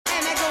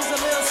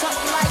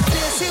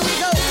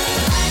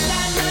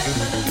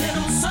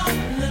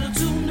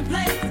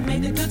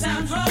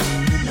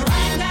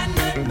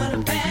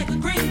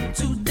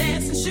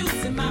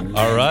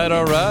All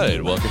right.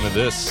 Welcome to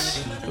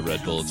this, the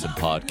Red Bulletin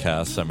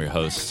Podcast. I'm your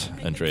host,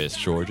 Andreas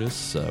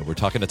Georges. We're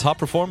talking to top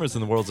performers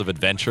in the worlds of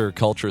adventure,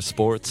 culture,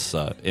 sports,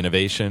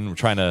 innovation. We're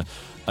trying to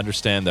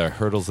understand the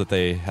hurdles that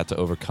they had to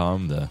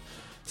overcome, the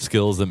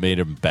skills that made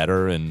them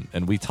better. And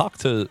we talk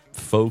to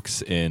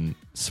folks in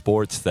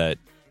sports that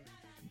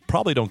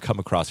probably don't come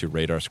across your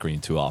radar screen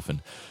too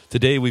often.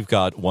 Today, we've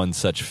got one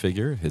such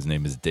figure. His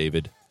name is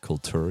David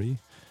Coulturi,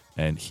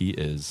 and he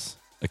is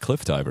a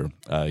cliff diver.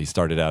 He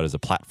started out as a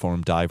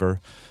platform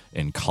diver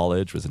in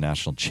college, was a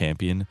national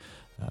champion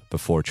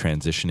before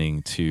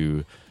transitioning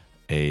to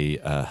a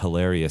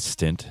hilarious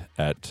stint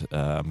at,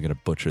 I'm going to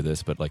butcher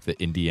this, but like the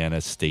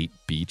Indiana State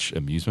Beach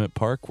Amusement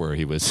Park, where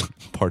he was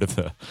part of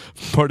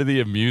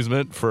the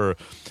amusement for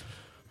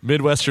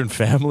Midwestern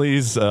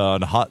families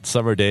on hot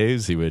summer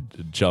days. He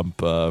would jump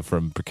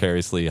from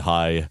precariously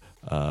high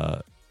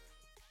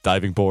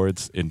diving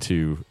boards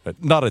into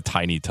not a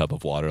tiny tub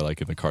of water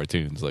like in the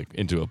cartoons, like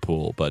into a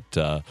pool, but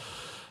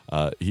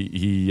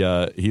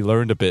he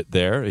learned a bit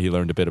there. He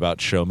learned a bit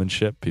about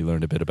showmanship. He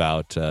learned a bit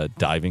about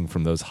diving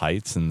from those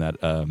heights, and that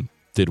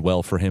did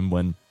well for him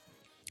when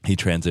he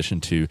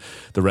transitioned to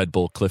the Red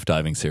Bull Cliff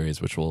Diving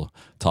Series, which we'll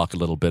talk a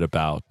little bit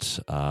about.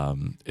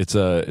 It's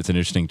an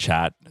interesting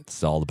chat.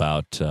 It's all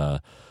about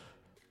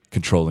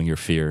controlling your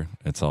fear.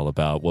 It's all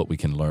about what we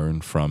can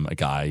learn from a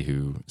guy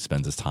who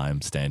spends his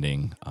time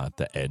standing at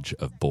the edge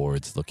of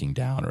boards looking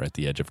down, or at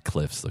the edge of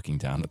cliffs looking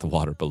down at the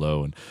water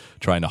below, and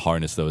trying to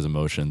harness those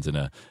emotions in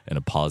a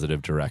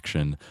positive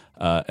direction.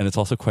 And it's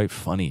also quite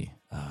funny.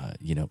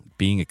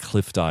 Being a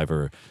cliff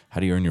diver,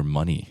 how do you earn your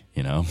money?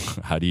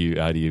 How do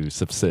you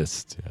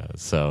subsist?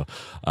 So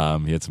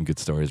he had some good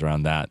stories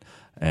around that.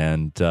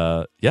 And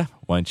why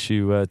don't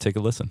you take a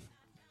listen?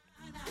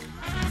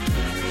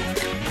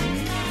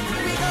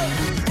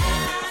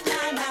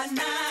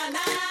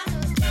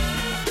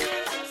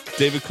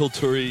 David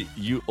Coulturi,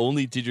 you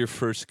only did your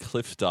first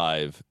cliff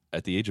dive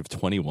at the age of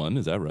 21,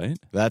 is that right?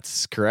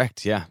 That's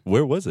correct, yeah.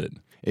 Where was it?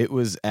 It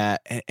was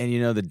at,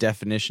 and the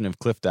definition of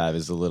cliff dive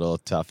is a little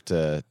tough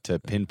to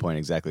pinpoint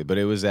exactly, but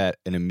it was at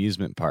an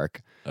amusement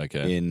park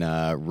in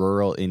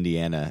rural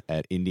Indiana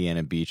at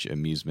Indiana Beach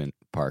Amusement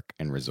Park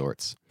and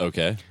Resorts.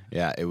 Okay.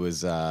 Yeah, it was...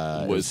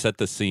 set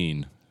the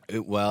scene.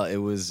 It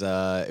was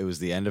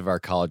the end of our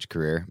college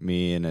career.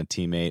 Me and a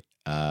teammate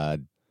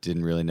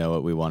didn't really know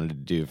what we wanted to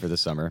do for the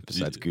summer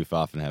besides goof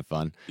off and have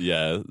fun.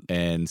 Yeah.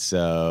 And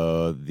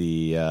so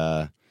the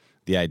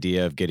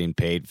idea of getting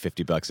paid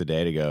 $50 a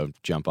day to go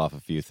jump off a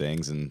few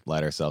things and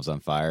light ourselves on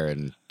fire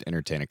and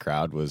entertain a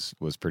crowd was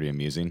pretty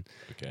amusing.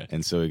 Okay.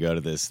 And so we go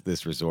to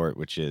this resort,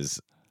 which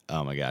is,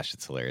 oh my gosh,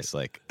 it's hilarious.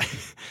 Like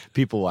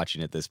people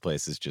watching at this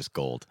place is just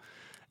gold.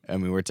 I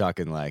mean, we're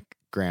talking like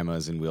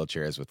grandmas in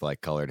wheelchairs with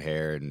like colored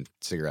hair and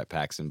cigarette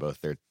packs in both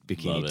their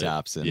bikini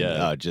tops, and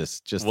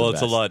just well, the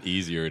it's best. a lot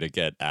easier to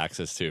get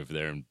access to if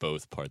they're in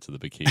both parts of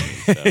the bikini.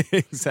 So.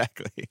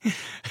 Exactly.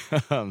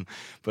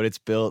 But it's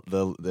built.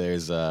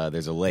 There's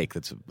a lake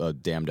that's a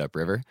dammed up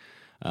river,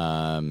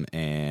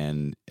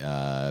 and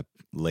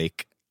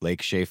Lake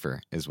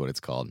Schaefer is what it's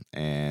called,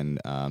 and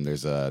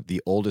there's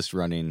the oldest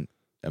running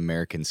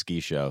American ski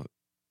show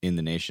in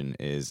the nation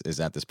is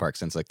at this park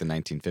since like the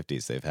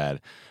 1950s. They've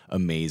had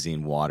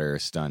amazing water,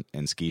 stunt,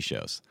 and ski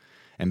shows.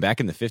 And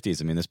back in the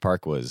 50s, I mean, this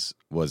park was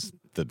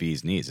the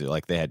bee's knees.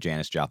 Like they had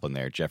Janis Joplin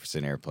there,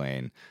 Jefferson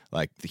Airplane,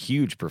 like the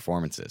huge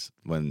performances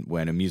when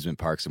amusement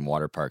parks and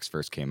water parks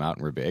first came out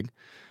and were big.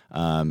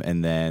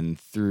 And then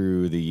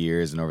through the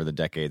years and over the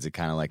decades, it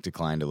kind of like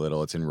declined a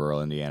little. It's in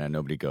rural Indiana.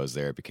 Nobody goes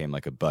there. It became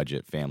like a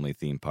budget family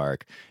theme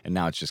park. And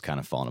now it's just kind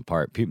of fallen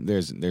apart.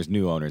 There's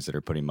new owners that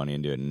are putting money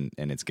into it,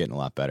 and it's getting a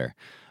lot better.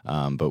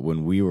 But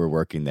when we were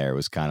working there, it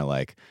was kind of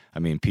like, I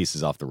mean,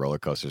 pieces off the roller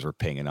coasters were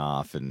pinging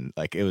off, and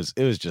like it was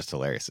just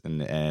hilarious.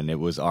 And it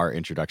was our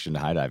introduction to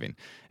high diving.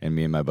 And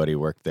me and my buddy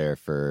worked there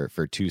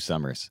for 2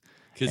 summers.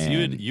 Because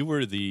you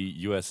were the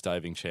U.S.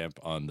 diving champ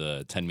on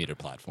the 10-meter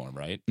platform,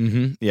 right?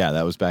 Mm-hmm. Yeah,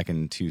 that was back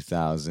in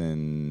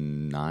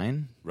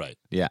 2009. Right.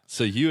 Yeah.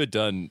 So you had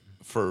done,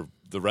 for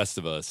the rest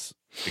of us,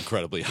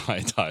 incredibly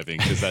high diving,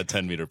 because that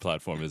 10-meter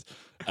platform is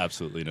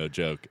absolutely no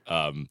joke.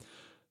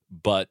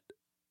 But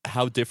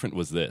how different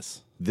was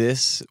this?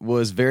 This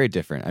was very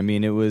different. I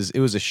mean, it was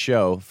a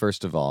show,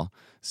 first of all.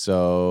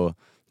 So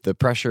the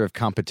pressure of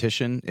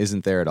competition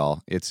isn't there at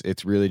all.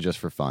 It's really just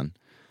for fun.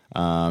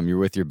 You're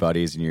with your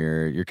buddies and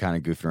you're kind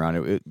of goofing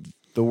around.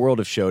 The world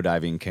of show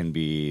diving can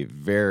be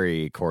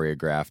very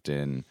choreographed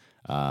and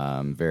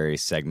very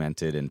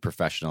segmented and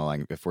professional.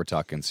 Like if we're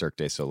talking Cirque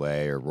du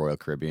Soleil or Royal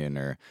Caribbean,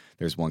 or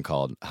there's one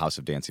called House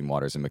of Dancing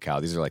Waters in Macau.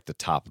 These are like the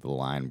top of the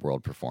line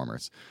world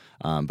performers.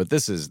 But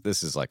this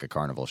is like a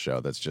carnival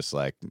show that's just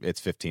like, it's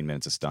 15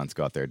 minutes of stunts.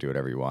 Go out there, do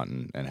whatever you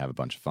want, and have a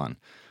bunch of fun.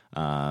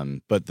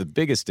 But the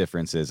biggest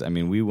difference is, I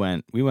mean, we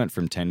went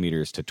from 10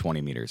 meters to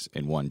 20 meters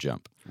in one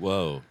jump.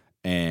 Whoa.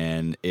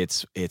 And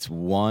it's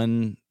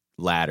one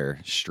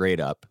ladder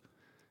straight up,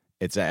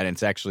 It's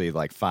actually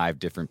like 5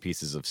 different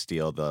pieces of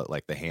steel.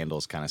 The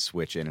handles kind of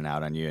switch in and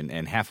out on you,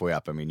 and halfway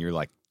up, I mean, you're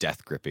like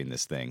death gripping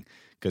this thing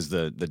because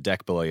the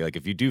deck below you, like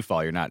if you do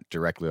fall, you're not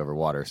directly over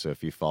water. So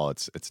if you fall,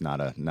 it's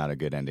not a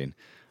good ending.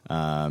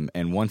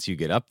 And once you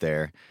get up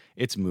there,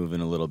 it's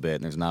moving a little bit,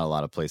 and there's not a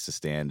lot of place to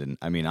stand. And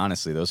I mean,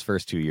 honestly, those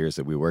first 2 years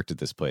that we worked at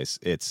this place,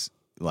 it's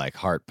like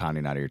heart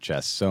pounding out of your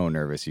chest, so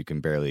nervous you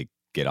can barely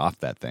get off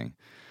that thing.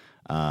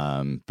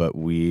 But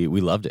we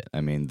loved it.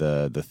 I mean,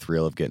 the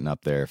thrill of getting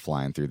up there,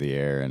 flying through the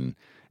air,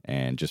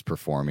 and just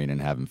performing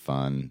and having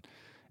fun,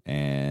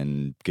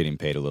 and getting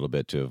paid a little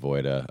bit to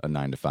avoid a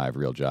 9-to-5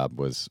 real job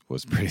was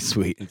pretty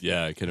sweet.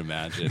 Yeah, I can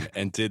imagine.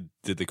 And did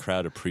the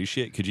crowd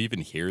appreciate? Could you even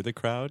hear the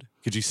crowd?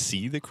 Could you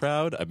see the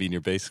crowd? I mean,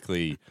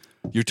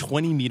 you're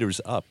 20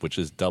 meters up, which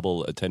is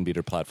double a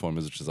 10-meter platform,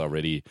 which is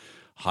already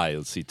high.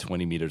 Let's see,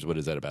 20 meters. What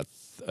is that about?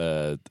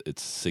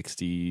 It's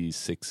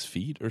 66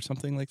 feet or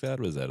something like that.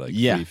 Or is that like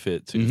 3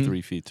 feet to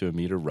 3 feet to a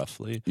meter,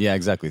 roughly? Yeah,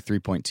 exactly.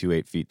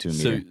 3.28 feet to a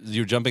meter. So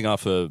you're jumping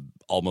off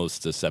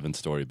almost a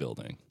 7-story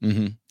building.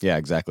 Mm-hmm. Yeah,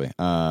 exactly.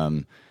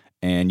 And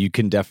you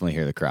can definitely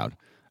hear the crowd.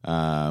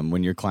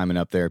 When you're climbing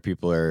up there,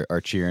 people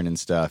are cheering and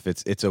stuff.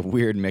 It's a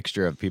weird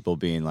mixture of people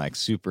being like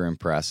super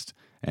impressed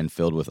and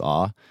filled with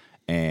awe,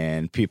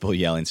 and people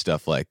yelling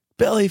stuff like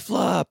belly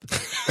flop.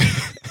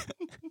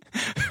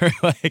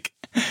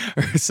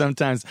 or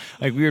sometimes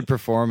like we would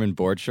perform in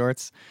board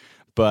shorts,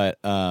 but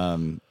a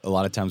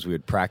lot of times we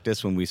would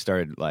practice when we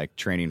started like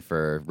training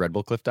for Red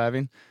Bull cliff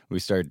diving. We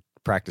started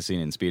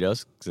practicing in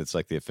Speedos because it's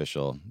like the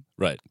official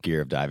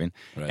gear of diving.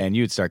 Right. And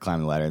you'd start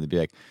climbing the ladder and they'd be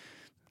like,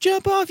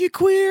 jump off, you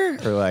queer,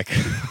 or like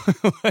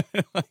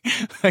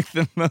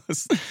the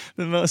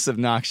most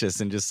obnoxious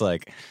and just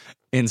like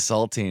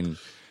insulting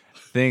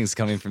things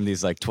coming from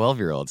these like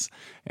 12-year-olds,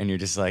 and you're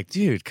just like,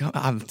 dude,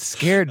 I'm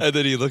scared. And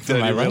then he looked at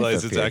it and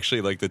realized it's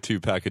actually like the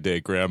 2-pack-a-day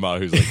grandma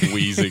who's like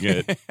wheezing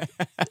it.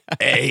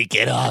 Hey,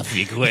 get off,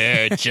 you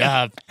queer,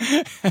 jump.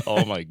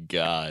 Oh my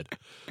God.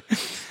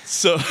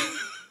 So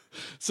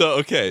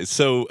okay,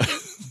 so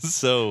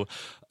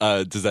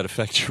does that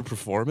affect your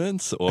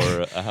performance,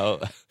 or how?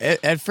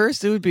 At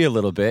first, it would be a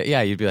little bit.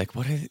 Yeah, you'd be like,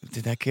 "What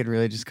did that kid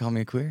really just call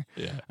me a queer?"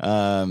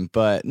 Yeah.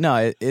 But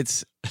no,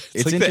 it's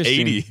like the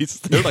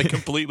 80s. They're like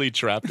completely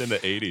trapped in the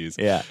 80s.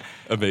 Yeah,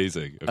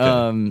 amazing.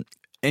 Okay.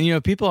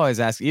 And people always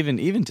ask,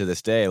 even to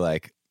this day,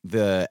 like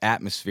the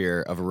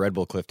atmosphere of a Red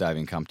Bull cliff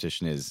diving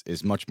competition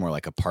is much more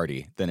like a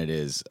party than it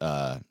is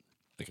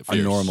like a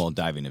normal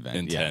diving event.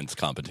 Intense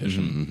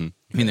competition. Mm-hmm. Mm-hmm.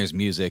 I mean, there's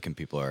music and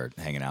people are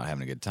hanging out,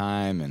 having a good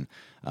time,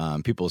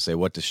 and people say,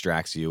 "What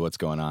distracts you? What's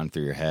going on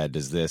through your head?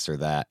 Does this or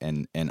that?"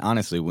 And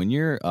honestly, when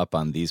you're up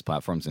on these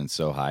platforms and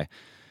so high,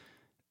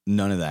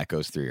 none of that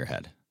goes through your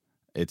head.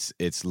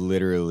 It's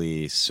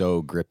literally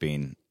so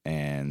gripping,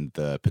 and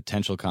the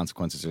potential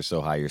consequences are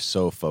so high. You're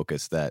so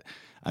focused that,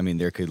 I mean,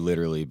 there could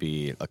literally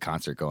be a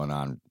concert going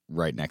on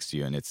right next to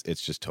you, and it's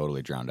just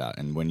totally drowned out.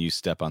 And when you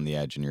step on the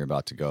edge and you're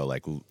about to go,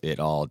 like, it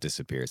all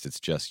disappears. It's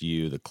just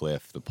you, the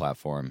cliff, the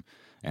platform,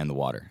 and the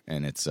water,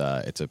 and it's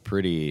a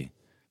pretty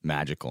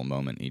magical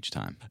moment each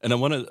time. And I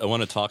want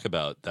to talk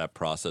about that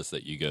process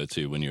that you go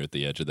to when you're at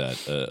the edge of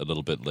that a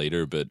little bit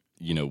later. But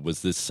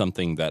was this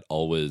something that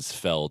always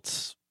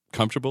felt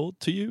comfortable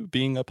to you,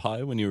 being up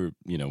high when you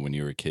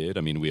were a kid?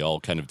 I mean, we all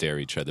kind of dare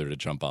each other to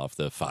jump off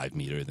the 5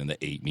 meter, then the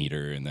 8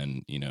 meter, and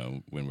then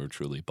when we're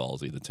truly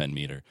ballsy, the 10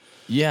 meter.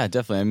 Yeah,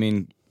 definitely. I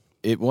mean,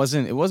 it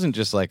wasn't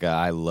just like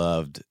I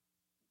loved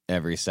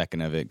every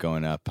second of it,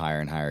 going up higher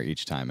and higher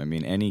each time. I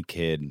mean, any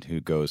kid who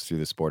goes through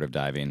the sport of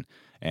diving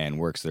and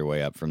works their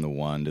way up from the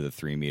 1 to the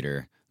 3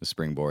 meter, the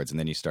springboards, and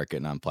then you start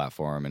getting on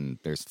platform and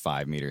there's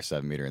 5 meter,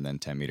 7 meter, and then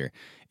 10 meter.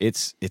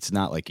 It's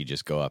not like you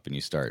just go up and you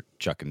start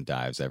chucking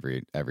dives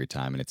every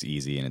time and it's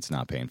easy and it's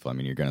not painful. I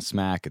mean, you're going to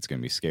smack, it's going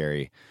to be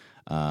scary.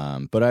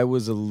 But I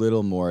was a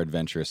little more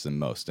adventurous than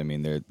most. I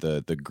mean,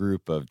 the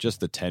group of just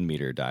the 10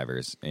 meter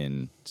divers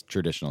in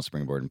traditional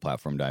springboard and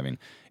platform diving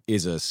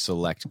is a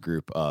select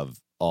group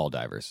of all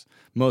divers.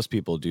 Most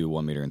people do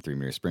 1 meter and 3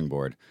 meter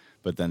springboard,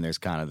 but then there's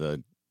kind of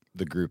the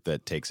group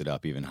that takes it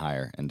up even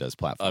higher and does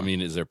platform. I mean,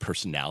 is there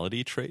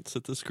personality traits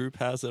that this group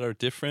has that are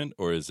different,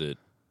 or is it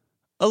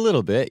a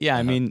little bit? Yeah,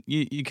 I mean,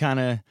 you kind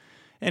of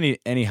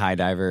any high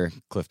diver,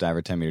 cliff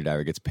diver, 10 meter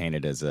diver gets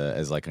painted as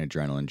like an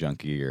adrenaline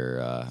junkie or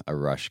a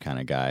rush kind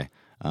of guy.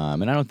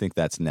 And I don't think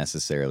that's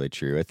necessarily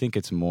true. I think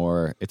it's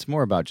more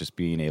about just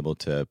being able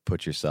to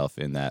put yourself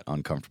in that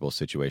uncomfortable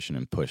situation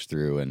and push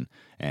through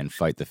and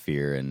fight the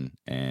fear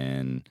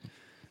and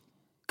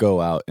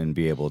go out and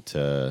be able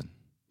to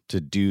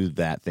do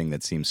that thing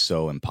that seems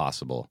so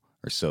impossible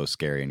or so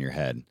scary in your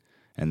head.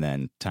 And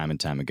then time and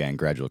time again,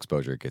 gradual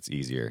exposure gets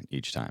easier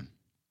each time.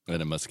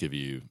 And it must give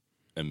you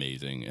an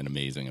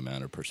amazing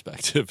amount of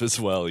perspective as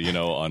well,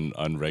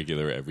 on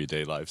regular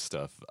everyday life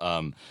stuff.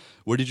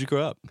 Where did you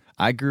grow up?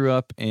 I grew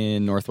up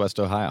in Northwest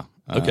Ohio.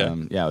 Okay.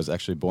 I was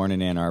actually born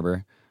in Ann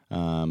Arbor,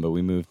 but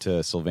we moved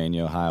to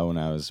Sylvania, Ohio when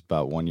I was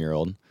about 1 year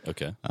old.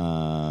 Okay.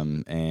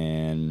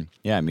 And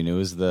yeah, I mean, it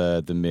was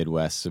the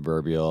Midwest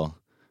suburbial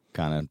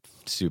kind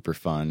of super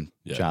fun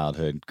Yeah.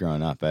 childhood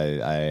growing up.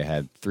 I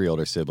had 3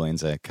 older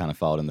siblings. I kind of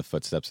followed in the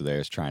footsteps of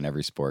theirs, trying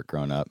every sport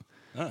growing up.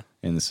 Ah.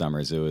 In the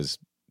summers, it was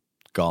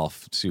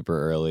golf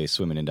super early,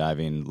 swimming and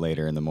diving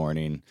later in the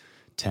morning,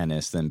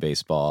 tennis, then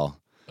baseball.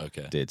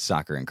 Okay. Did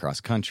soccer and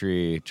cross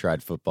country,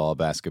 tried football,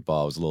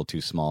 basketball. I was a little too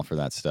small for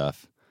that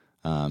stuff.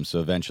 So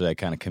eventually I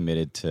kind of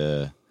committed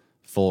to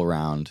full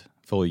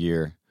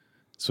year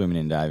swimming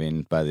and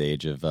diving by the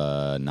age of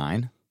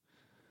 9.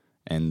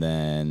 And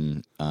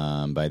then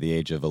by the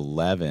age of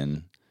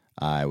 11,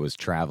 I was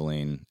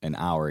traveling an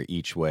hour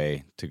each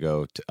way to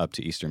go up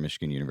to Eastern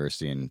Michigan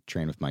University and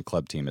train with my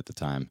club team at the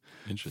time.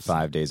 Interesting.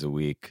 5 days a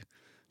week,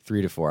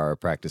 3 to 4 hour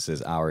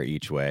practices, hour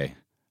each way.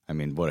 I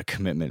mean, what a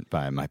commitment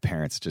by my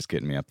parents just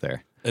getting me up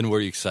there. And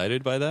were you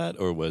excited by that,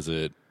 or was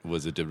it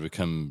did it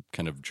become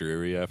kind of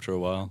dreary after a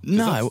while? 'Cause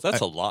No, that's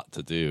a lot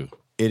to do.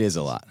 It is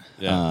a lot,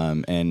 Yeah.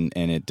 and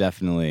it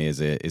definitely is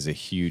a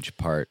huge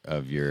part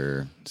of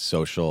your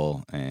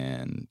social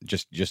and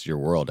just your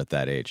world at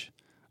that age.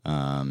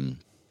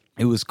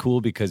 It was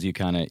cool because you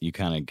kind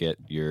of get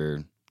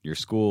your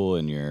school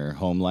and your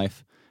home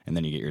life, and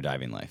then you get your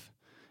diving life.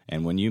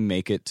 And when you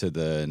make it to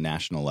the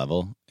national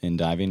level in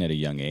diving at a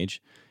young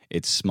age,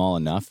 it's small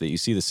enough that you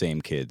see the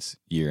same kids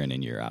year in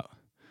and year out.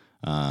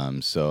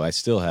 So I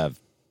still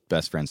have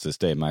best friends to this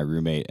day. My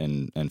roommate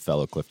and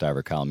fellow cliff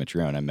diver Kyle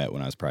Mitrione I met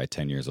when I was probably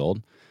 10 years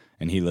old,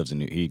 and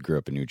he grew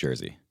up in New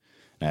Jersey.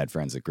 And I had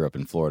friends that grew up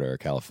in Florida or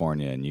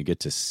California, and you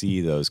get to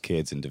see those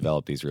kids and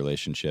develop these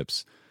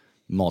relationships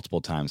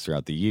multiple times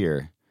throughout the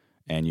year,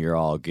 and you're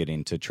all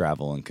getting to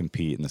travel and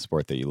compete in the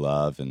sport that you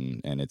love,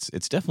 and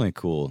it's definitely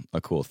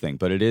a cool thing.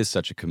 But it is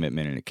such a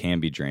commitment, and it can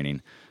be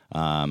draining.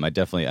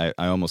 I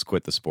almost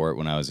quit the sport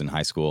when I was in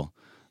high school,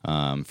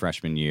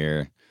 freshman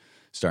year,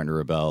 starting to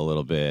rebel a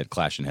little bit,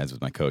 clashing heads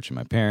with my coach and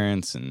my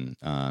parents, and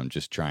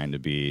just trying to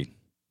be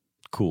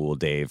cool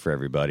Dave for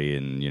everybody,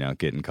 and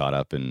getting caught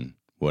up in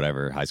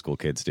whatever high school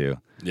kids do.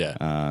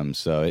 Yeah.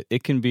 So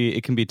it can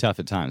be tough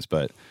at times,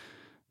 but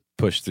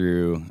pushed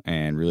through,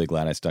 and really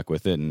glad I stuck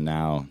with it. And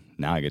now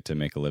I get to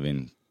make a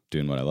living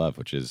doing what I love,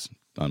 which is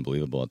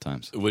unbelievable at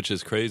times. Which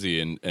is crazy,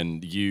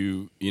 and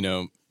you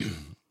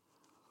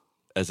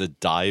as a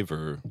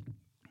diver,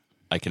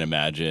 I can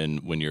imagine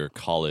when you're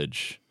applying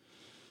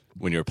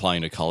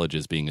to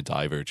colleges, being a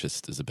diver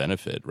just is a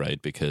benefit,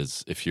 right?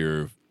 Because if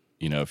you're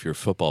a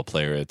football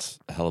player, it's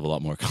a hell of a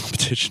lot more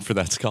competition for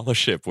that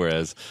scholarship.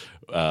 Whereas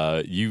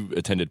you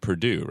attended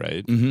Purdue,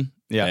 right? Mm-hmm.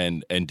 Yeah.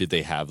 And did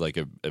they have like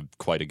a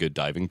quite a good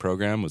diving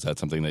program? Was that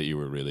something that you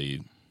were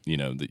really,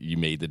 that you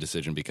made the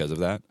decision because of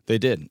that? They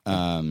did.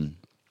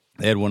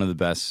 They had one of the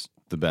best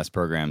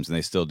programs, and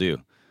they still do.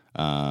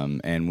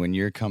 And when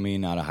you're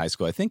coming out of high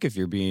school, I think if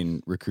you're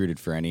being recruited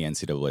for any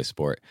NCAA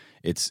sport,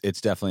 it's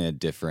definitely a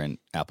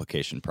different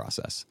application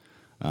process.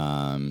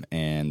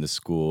 And the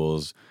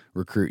schools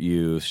recruit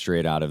you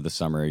straight out of the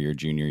summer of your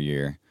junior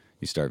year.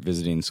 You start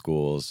visiting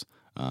schools.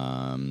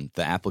 The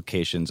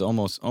applications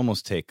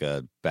almost take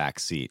a back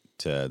seat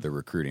to the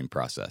recruiting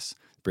process.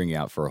 Bring you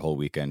out for a whole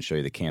weekend, show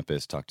you the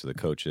campus, talk to the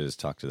coaches,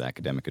 talk to the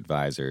academic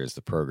advisors,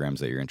 the programs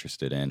that you're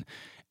interested in.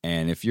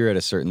 And if you're at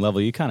a certain level,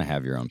 you kind of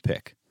have your own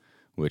pick,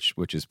 which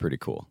is pretty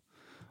cool.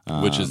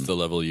 Which is the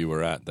level you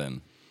were at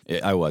then?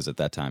 I was at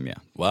that time, yeah.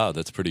 Wow,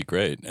 that's pretty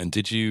great. And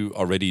did you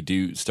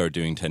already start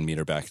doing 10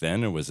 meter back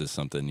then, or was this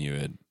something you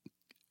had?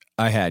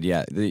 I had,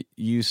 yeah.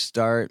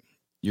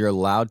 You're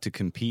allowed to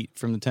compete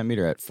from the 10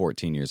 meter at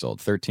 14 years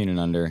old. 13 and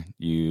under,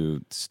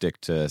 you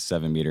stick to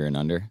 7 meter and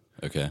under.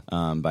 Okay.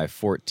 By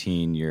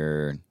 14,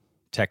 you're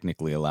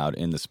technically allowed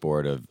in the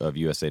sport of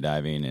USA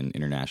diving and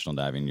international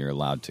diving. You're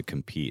allowed to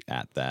compete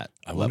at that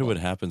I wonder what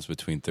happens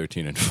between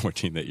 13 and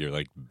 14 that you're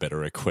like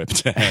better equipped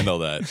to handle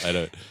that. I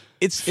don't.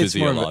 It's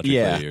more of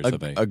or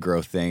something. a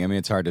growth thing. I mean,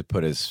 it's hard to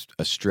put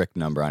a strict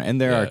number on it. And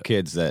there are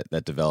kids that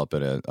develop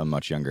at a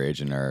much younger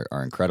age and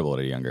are incredible at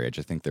a younger age.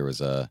 I think there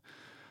was a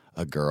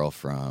girl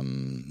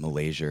from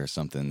Malaysia or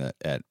something that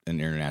at an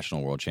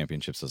international world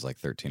championships was like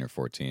 13 or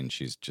 14.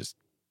 She's just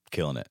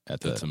killing it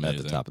at the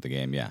top of the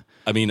game. Yeah.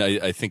 I mean,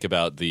 I think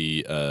about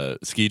the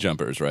ski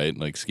jumpers, right?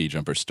 Like ski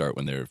jumpers start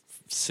when they're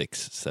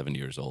 6-7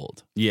 years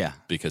old. Yeah.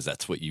 Because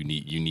that's what you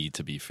need. You need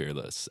to be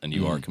fearless, and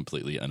you are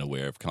completely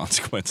unaware of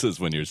consequences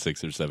when you're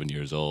 6 or 7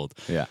 years old.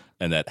 Yeah.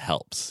 And that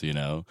helps,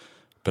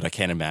 But I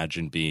can't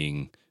imagine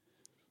being,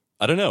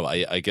 I don't know.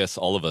 I guess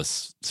all of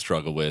us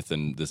struggle with,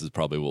 and this is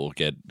probably what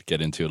we'll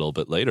get into a little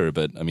bit later,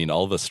 but I mean,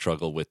 all of us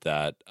struggle with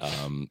that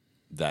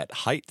that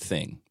height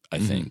thing, I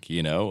think,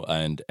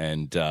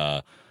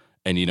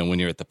 and when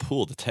you're at the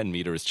pool, the 10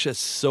 meter is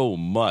just so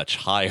much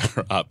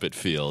higher up, it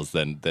feels,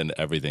 than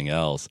everything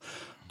else.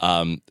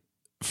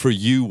 For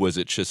you, was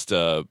it just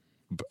a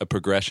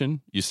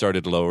progression? You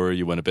started lower,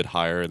 you went a bit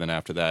higher, then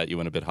after that you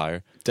went a bit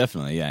higher?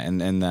 Definitely, yeah.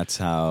 And that's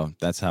how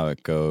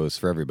it goes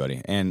for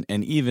everybody. And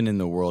even in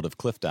the world of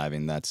cliff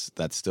diving, that's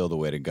still the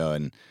way to go.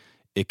 And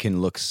it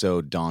can look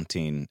so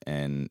daunting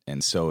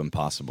and so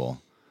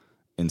impossible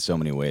in so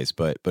many ways,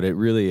 but it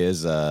really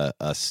is a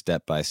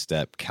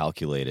step-by-step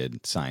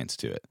calculated science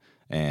to it.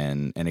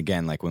 And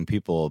again, like when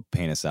people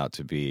paint us out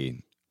to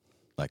be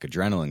like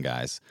adrenaline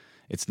guys,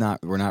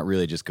 we're not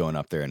really just going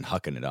up there and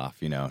hucking it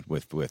off,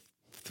 with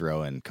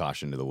throwing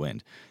caution to the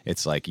wind.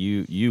 It's like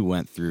you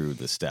went through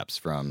the steps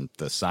from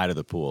the side of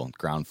the pool,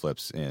 ground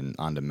flips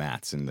onto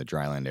mats in the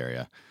dryland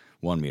area,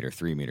 1 meter,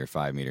 3 meter,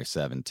 5 meter,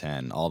 7,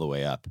 10, all the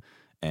way up,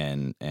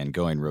 and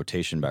going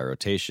rotation by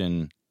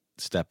rotation,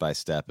 step by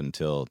step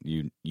until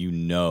you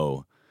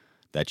know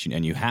that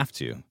and you have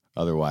to.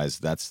 Otherwise,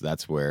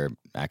 that's where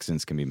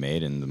accidents can be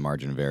made, and the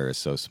margin of error is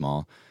so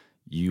small.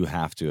 You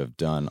have to have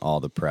done all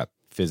the prep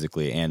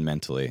physically and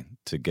mentally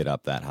to get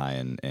up that high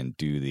and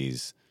do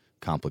these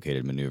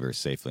complicated maneuvers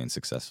safely and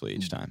successfully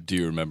each time. Do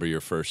you remember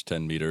your first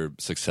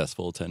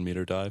successful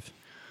 10-meter dive?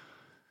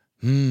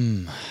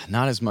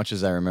 Not as much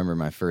as I remember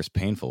my first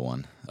painful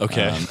one.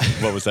 Okay.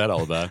 What was that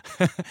all about?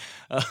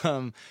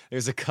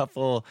 There's a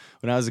couple,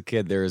 when I was a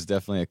kid, there was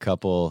definitely a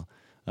couple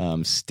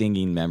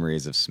stinging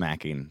memories of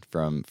smacking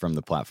from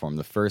the platform.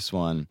 The first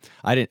one,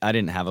 I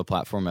didn't have a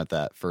platform at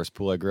that first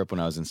pool I grew up when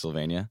I was in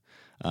Sylvania.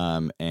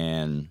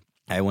 And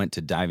I went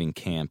to diving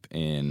camp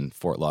in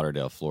Fort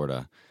Lauderdale,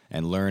 Florida,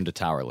 and learned a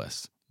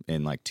towerless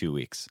in like 2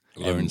 weeks.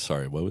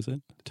 Sorry, what was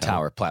it?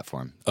 Tower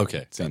platform.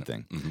 Okay. Same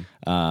thing.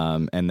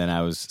 Mm-hmm. And then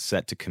I was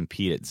set to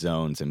compete at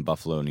Zones in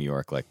Buffalo, New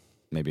York, like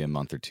maybe a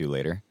month or two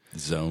later.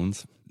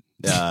 Zones?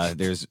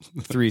 There's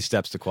 3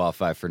 steps to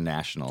qualify for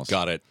nationals.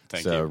 Got it.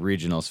 Thank you. So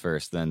regionals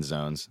first, then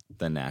zones,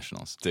 then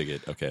nationals. Dig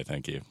it. Okay,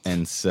 thank you.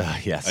 And so,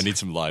 yes. I need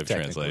some live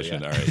Technically,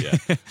 translation. yeah. All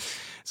right, yeah.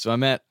 So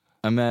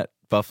I'm at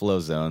Buffalo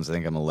Zones. I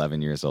think I'm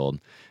 11 years old,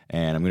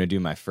 and I'm going to do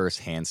my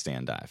first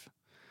handstand dive.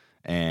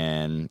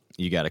 And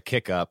you got to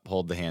kick up,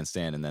 hold the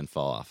handstand, and then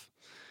fall off.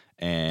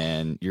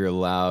 And you're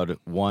allowed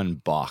one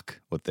balk,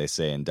 what they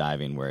say in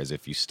diving, whereas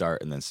if you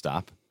start and then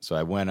stop. So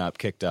I went up,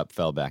 kicked up,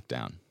 fell back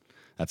down.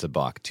 That's a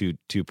balk, 2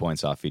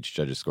 points off each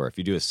judge's score. If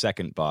you do a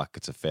second balk,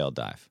 it's a failed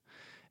dive.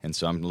 And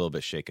so I'm a little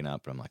bit shaken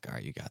up, but I'm like, all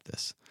right, you got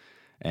this.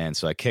 And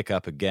so I kick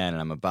up again,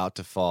 and I'm about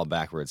to fall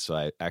backwards. So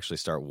I actually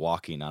start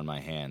walking on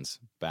my hands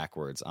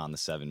backwards on the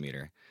 7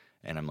 meter.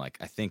 And I'm like,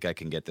 I think I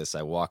can get this.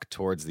 I walk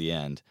towards the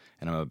end,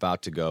 and I'm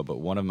about to go, but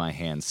one of my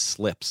hands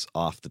slips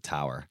off the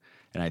tower.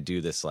 And I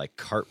do this like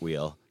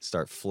cartwheel,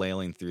 start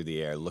flailing through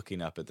the air,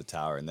 looking up at the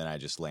tower, and then I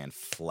just land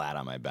flat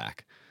on my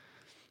back.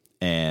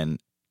 And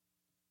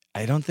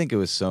I don't think it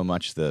was so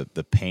much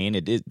the pain.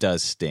 It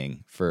does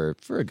sting for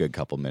a good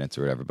couple minutes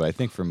or whatever. But I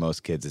think for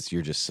most kids,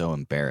 you're just so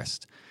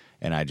embarrassed.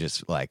 And I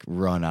just like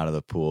run out of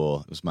the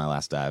pool. It was my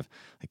last dive.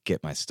 I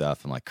get my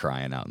stuff. I'm like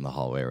crying out in the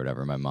hallway or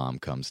whatever. My mom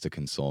comes to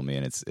console me,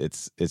 and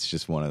it's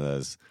just one of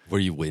those. Were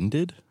you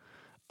winded?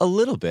 A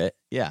little bit,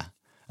 yeah.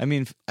 I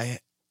mean,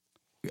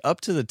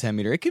 up to the 10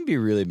 meter, it can be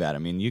really bad. I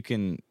mean, you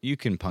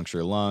can puncture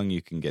a lung,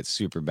 you can get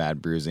super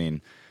bad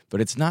bruising,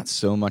 but it's not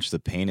so much the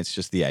pain. It's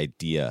just the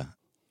idea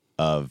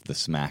of the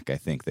smack, I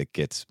think, that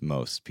gets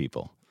most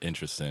people.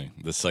 Interesting.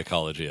 The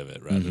psychology of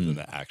it rather than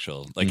the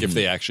actual. Like if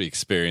they actually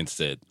experienced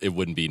it, it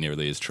wouldn't be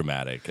nearly as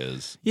traumatic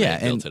as they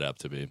built it up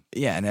to be.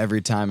 Yeah, and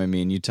every time, I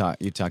mean, you talk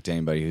to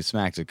anybody who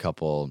smacked a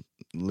couple,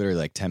 literally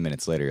like 10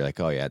 minutes later, you're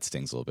like, oh yeah, it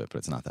stings a little bit, but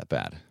it's not that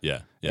bad.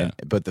 Yeah, yeah.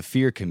 But the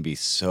fear can be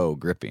so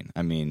gripping.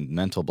 I mean,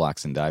 mental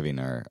blocks in diving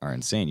are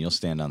insane. You'll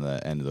stand on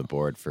the end of the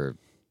board for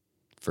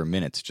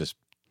minutes just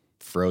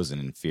frozen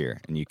in fear,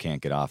 and you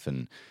can't get off,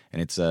 and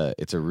it's a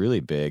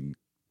really big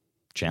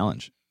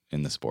challenge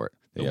in the sport.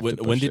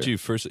 When did you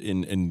first,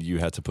 and you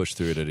had to push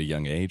through it at a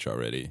young age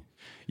already?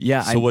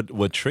 Yeah. So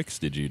what tricks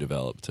did you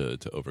develop to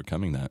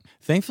overcoming that?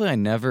 Thankfully, I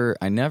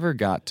never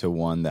got to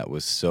one that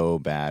was so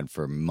bad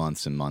for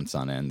months and months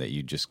on end that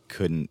you just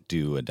couldn't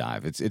do a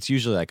dive. It's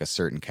usually like a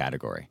certain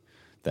category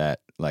that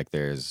like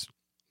there's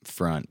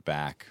front,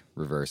 back,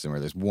 reverse, and where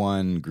there's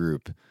one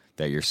group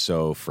that you're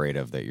so afraid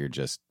of that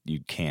you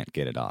can't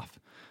get it off.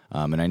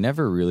 And I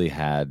never really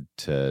had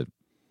to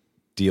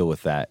deal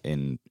with that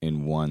in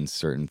one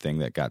certain thing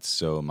that got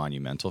so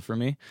monumental for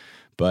me,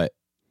 but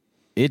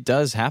it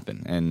does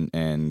happen.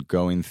 And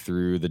going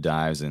through the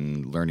dives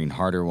and learning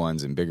harder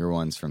ones and bigger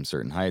ones from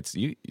certain heights,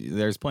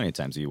 there's plenty of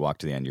times that you walk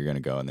to the end, you're going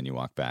to go, and then you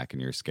walk back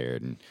and you're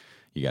scared and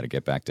you got to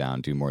get back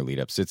down, do more lead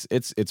ups.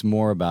 It's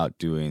more about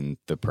doing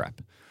the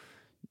prep.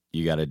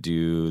 You got to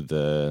do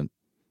the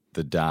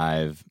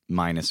dive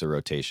minus a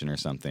rotation or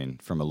something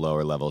from a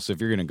lower level. So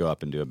if you're going to go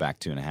up and do a back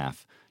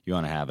 2.5, you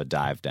want to have a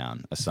dive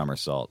down, a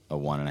somersault, a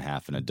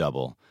 1.5, and a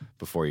double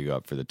before you go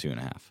up for the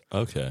 2.5.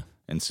 Okay.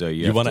 And so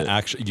you want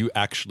to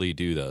actually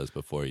do those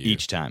before you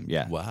each time.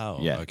 Yeah. Wow.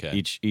 Yeah. Okay.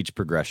 Each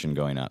progression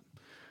going up.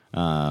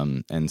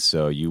 And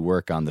so you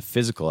work on the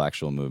physical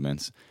actual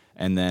movements.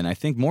 And then I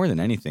think more than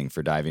anything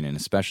for diving, and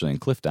especially in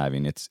cliff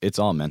diving, it's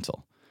all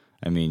mental.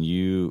 I mean,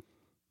 you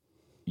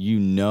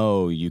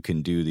know you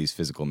can do these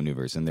physical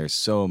maneuvers, and there's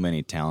so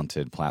many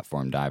talented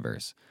platform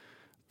divers,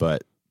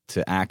 but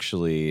to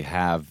actually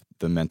have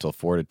the mental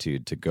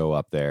fortitude to go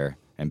up there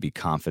and be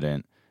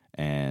confident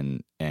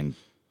and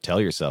tell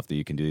yourself that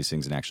you can do these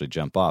things and actually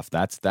jump off,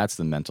 that's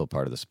the mental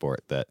part of the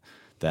sport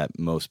that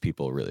most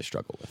people really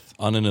struggle with.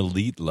 On an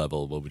elite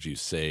level, what would you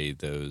say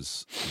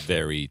those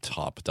very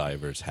top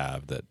divers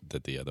have that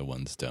the other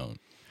ones don't?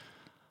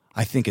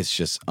 I think it's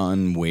just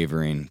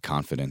unwavering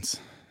confidence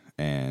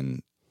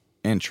and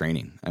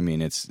training. I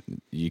mean,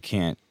 you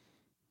can't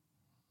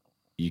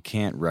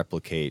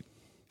replicate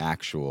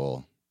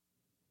actual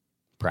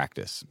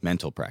practice,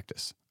 mental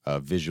practice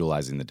of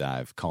visualizing the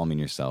dive, calming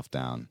yourself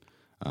down,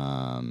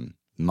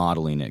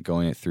 modeling it,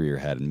 going it through your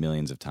head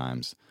millions of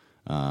times.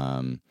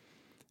 And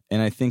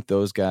I think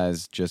those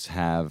guys just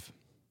have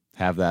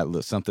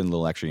that something a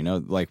little extra, you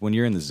know, like when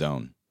you're in the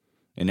zone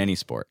in any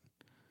sport,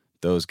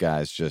 those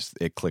guys just,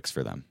 it clicks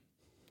for them.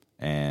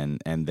 And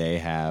they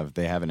have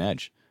an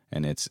edge,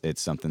 and it's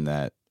something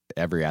that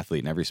every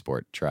athlete in every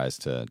sport tries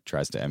to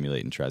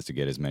emulate and tries to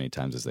get as many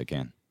times as they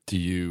can.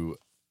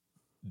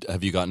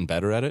 Have you gotten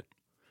better at it?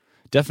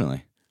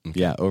 Definitely. Okay.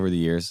 Yeah. Over the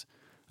years,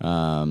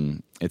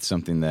 it's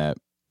something that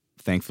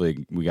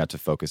thankfully we got to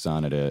focus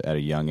on at a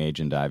young age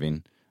in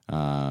diving.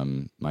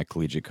 My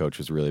collegiate coach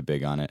was really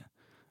big on it.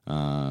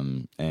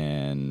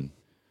 And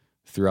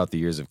throughout the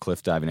years of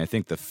cliff diving, I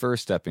think the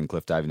first step in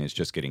cliff diving is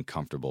just getting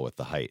comfortable with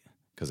the height,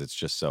 because it's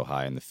just so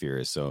high and the fear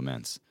is so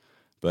immense.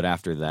 But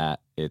after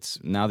that, it's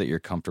now that you're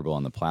comfortable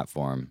on the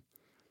platform,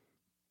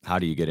 how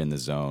do you get in the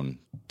zone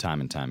time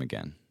and time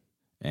again?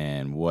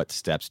 And what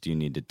steps do you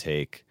need to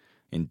take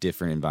in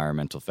different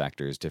environmental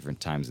factors, different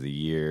times of the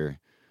year,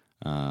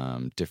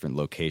 different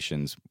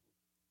locations?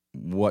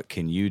 What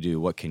can you do?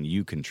 What can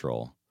you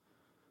control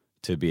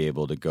to be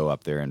able to go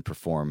up there and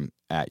perform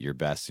at your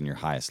best and your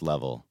highest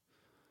level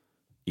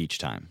each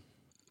time?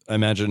 I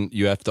imagine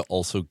you have to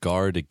also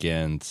guard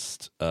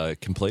against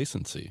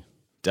complacency.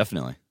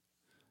 Definitely.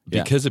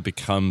 Because it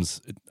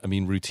becomes, I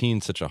mean,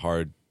 routine's such a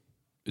hard,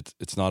 it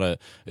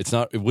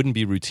wouldn't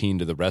be routine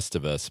to the rest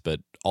of us, but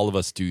all of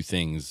us do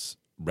things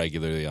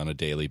regularly on a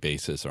daily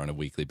basis or on a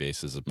weekly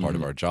basis as part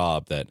of our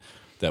job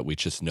that we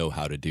just know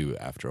how to do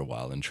after a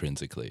while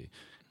intrinsically.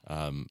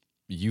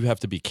 You have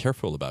to be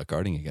careful about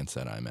guarding against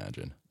that, I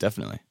imagine.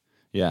 Definitely.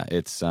 Yeah.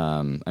 It's,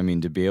 I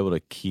mean, to be able to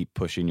keep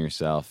pushing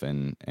yourself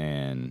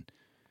and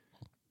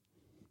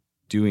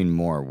doing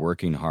more,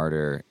 working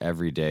harder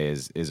every day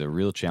is a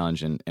real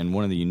challenge. And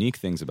one of the unique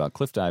things about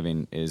cliff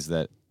diving is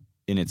that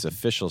in its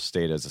official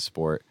state as a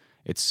sport,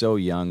 it's so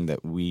young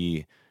that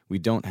we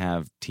don't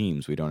have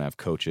teams, we don't have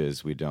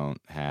coaches, we don't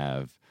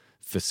have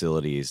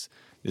facilities.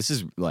 This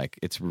is like,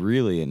 it's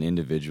really an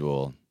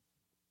individual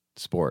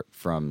sport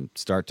from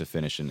start to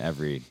finish in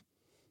every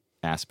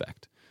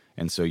aspect.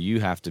 And so you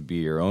have to be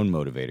your own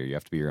motivator, you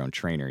have to be your own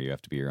trainer, you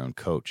have to be your own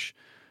coach,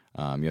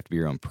 you have to be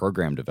your own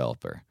program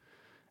developer.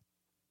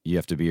 You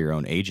have to be your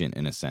own agent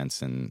in a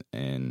sense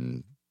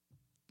and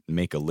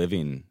make a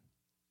living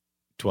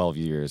 12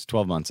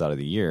 months out of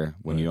the year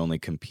when you only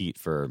compete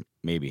for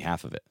maybe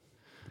half of it.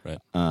 Right.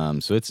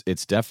 So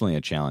it's definitely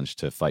a challenge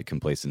to fight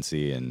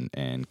complacency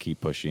and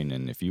keep pushing.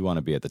 And if you want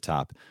to be at the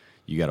top,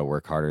 you got to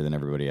work harder than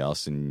everybody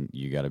else, and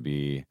you got to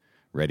be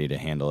ready to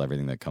handle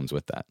everything that comes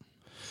with that.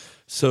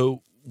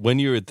 So when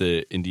you're at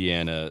the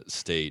Indiana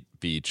State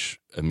Beach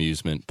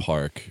Amusement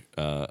Park,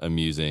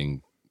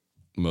 amusing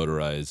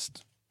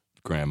motorized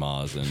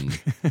grandmas and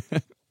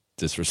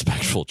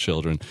disrespectful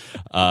children,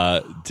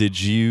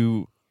 did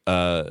you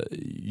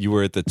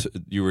were at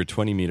you were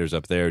 20 meters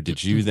up there,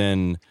 did you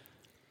then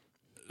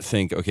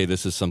think, okay,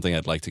 this is something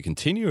I'd like to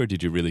continue, or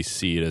did you really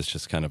see it as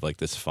just kind of like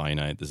this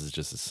finite, this is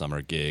just a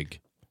summer gig?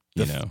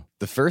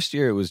 The first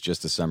year it was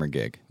just a summer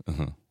gig.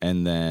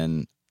 And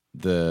then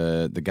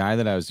the guy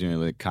that I was doing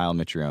with, Kyle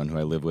Mitrione, who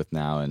I live with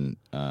now and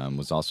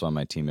was also on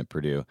my team at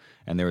Purdue,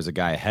 and there was a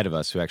guy ahead of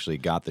us who actually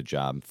got the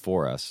job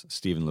for us,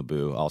 Stephen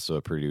LeBoux, also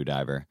a Purdue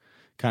diver.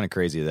 Kind of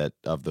crazy that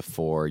of the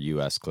 4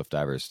 U.S. cliff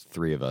divers,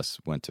 3 of us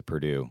went to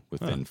Purdue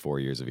within 4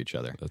 years of each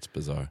other. That's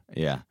bizarre.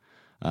 Yeah.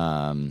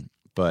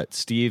 But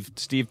Steve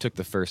took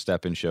the first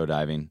step in show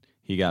diving.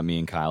 He got me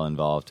and Kyle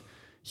involved.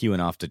 He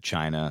went off to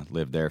China,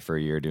 lived there for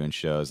a year doing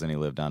shows. Then he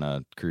lived on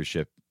a cruise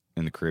ship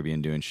in the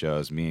Caribbean doing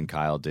shows. Me and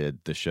Kyle did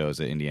the shows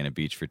at Indiana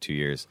Beach for 2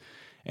 years.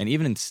 And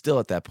even still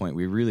at that point,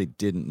 we really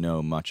didn't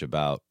know much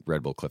about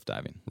Red Bull cliff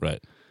diving.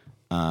 Right.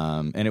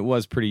 And it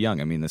was pretty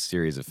young. I mean, the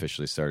series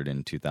officially started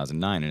in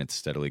 2009, and it's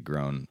steadily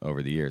grown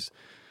over the years.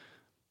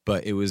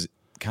 But it was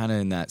kind of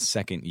in that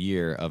second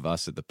year of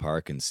us at the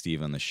park and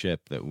Steve on the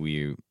ship that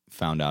we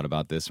found out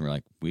about this, and we're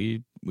like,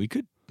 we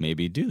could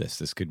maybe do this.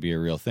 This could be a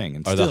real thing.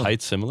 And Are the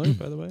heights similar,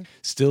 by the way?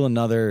 Still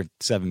another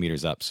 7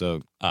 meters up.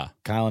 So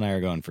Kyle and I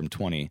are going from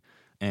 20,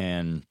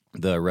 and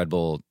the Red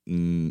Bull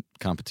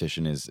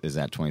competition is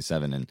at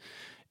 27. And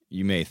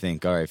you may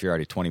think, all right, if you're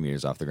already 20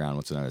 meters off the ground,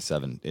 what's another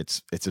 7?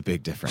 It's a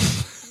big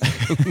difference.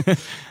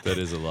 That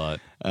is a lot.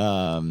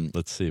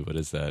 Let's see. What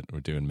is that? We're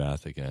doing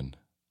math again.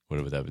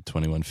 What would that be?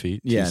 21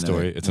 feet? Yeah,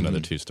 Two-story? It's another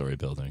 2-story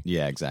building.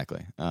 Yeah,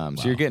 exactly. Wow.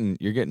 So you're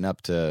getting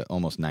up to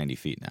almost 90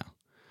 feet now.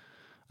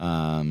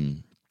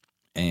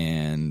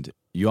 And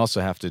you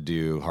also have to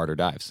do harder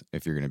dives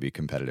if you're going to be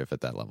competitive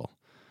at that level.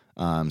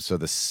 So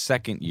the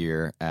second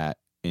year at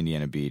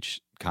Indiana Beach,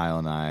 Kyle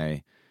and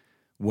I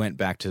went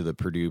back to the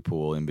Purdue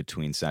pool in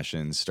between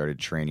sessions, started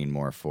training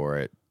more for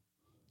it,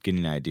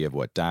 getting an idea of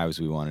what dives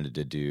we wanted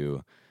to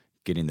do,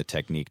 getting the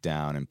technique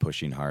down and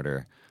pushing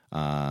harder.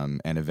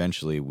 And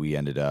eventually we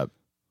ended up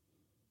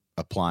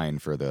applying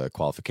for the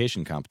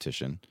qualification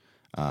competition,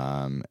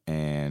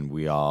 and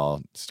we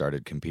all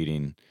started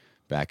competing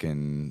back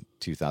in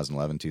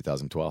 2011,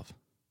 2012.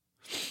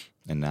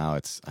 And now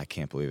I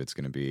can't believe it's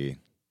going to be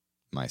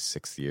my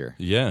 6th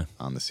year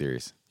on the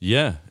series.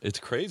 Yeah, it's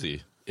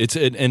crazy.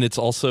 It's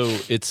also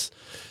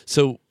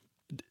so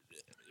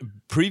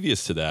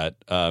previous to that,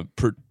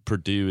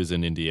 Purdue is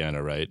in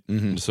Indiana, right?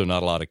 Mm-hmm. So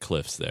not a lot of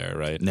cliffs there,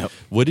 right? No.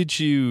 What did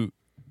you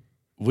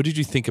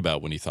think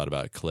about when you thought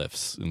about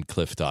cliffs and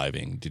cliff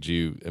diving?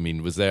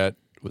 Was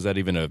that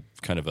even a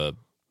kind of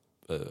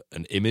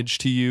an image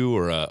to you,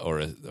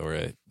 or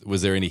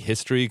was there any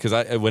history? Because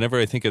whenever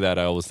I think of that,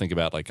 I always think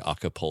about like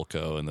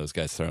Acapulco and those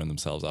guys throwing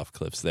themselves off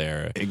cliffs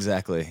there.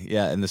 Exactly.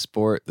 Yeah, and the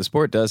sport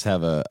does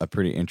have a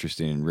pretty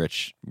interesting and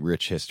rich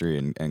history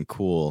and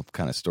cool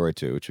kind of story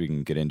to it, which we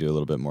can get into a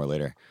little bit more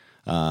later.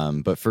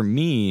 But for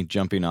me,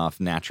 jumping off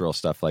natural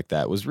stuff like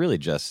that was really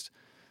just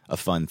a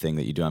fun thing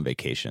that you do on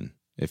vacation.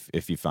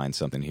 If you find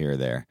something here or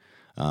there.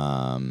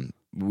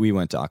 We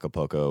went to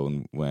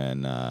Acapulco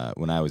when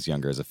I was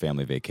younger as a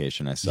family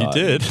vacation. I saw You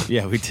did? it.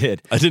 Yeah, we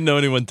did. I didn't know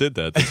anyone did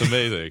that. That's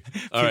amazing.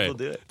 All right. People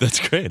do it. That's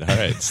great. All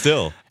right.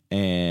 Still.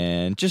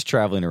 And just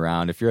traveling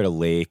around, if you're at a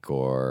lake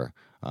or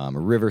a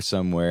river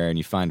somewhere and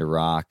you find a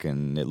rock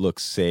and it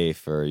looks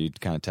safe, or you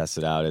kind of test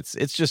it out,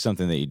 it's just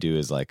something that you do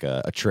as like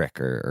a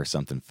trick or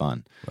something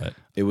fun. Right.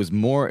 It was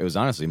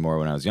honestly more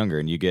when I was younger,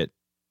 and you get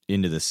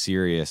into the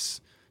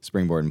serious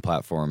springboard and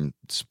platform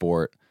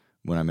sport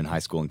when I'm in high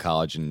school and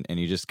college, and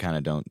you just kind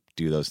of don't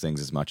do those things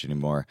as much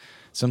anymore.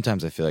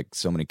 Sometimes I feel like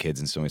so many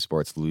kids in so many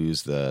sports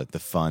lose the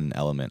fun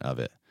element of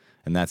it.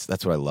 And that's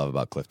what I love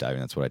about cliff diving.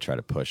 That's what I try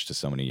to push to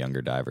so many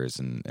younger divers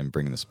and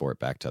bringing the sport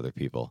back to other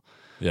people.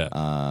 Yeah.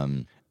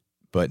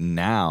 But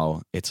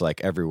now it's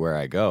like everywhere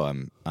I go,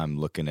 I'm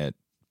looking at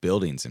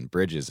buildings and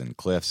bridges and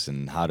cliffs,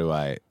 and how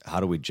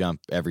do we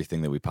jump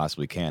everything that we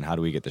possibly can? How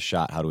do we get the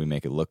shot? How do we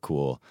make it look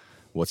cool?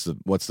 What's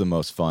the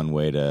most fun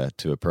way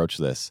to approach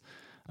this?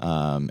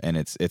 And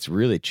it's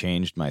really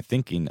changed my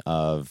thinking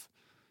of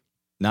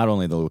not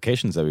only the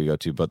locations that we go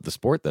to, but the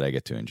sport that I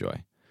get to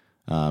enjoy.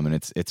 And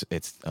it's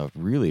a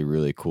really,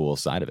 really cool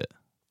side of it.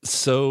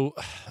 So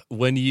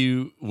when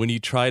you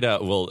tried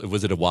out, well,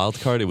 was it a wild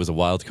card? It was a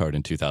wild card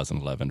in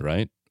 2011,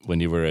 right?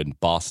 When you were in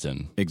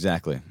Boston.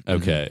 Exactly.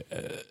 Okay.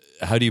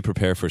 How do you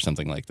prepare for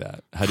something like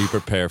that? How do you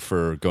prepare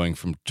for going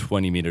from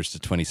 20 meters to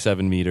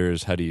 27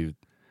 meters? How do you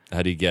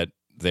get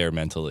there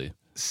mentally?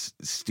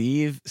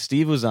 Steve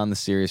was on the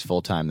series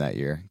full time that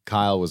year.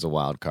 Kyle was a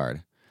wild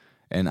card,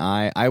 and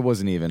I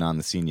wasn't even on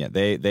the scene yet.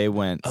 They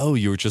went. Oh,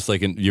 you were just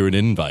like you were an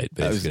invite,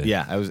 basically.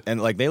 I was,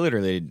 and like they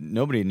literally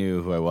nobody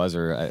knew who I was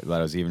or that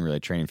I was even really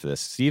training for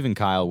this. Steve and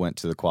Kyle went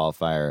to the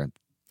qualifier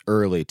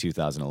early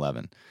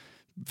 2011,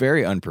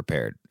 very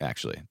unprepared.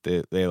 Actually,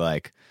 they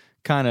like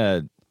kind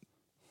of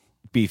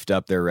beefed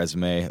up their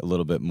resume a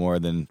little bit more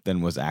than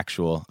was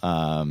actual.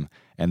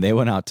 And they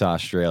went out to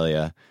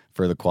Australia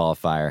for the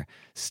qualifier.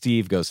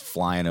 Steve goes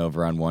flying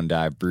over on one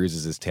dive,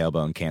 bruises his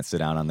tailbone, can't sit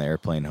down on the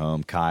airplane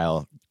home.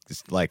 Kyle,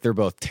 they're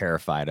both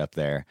terrified up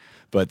there,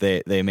 but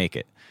they make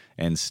it.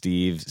 And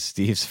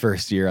Steve's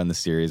first year on the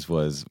series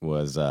was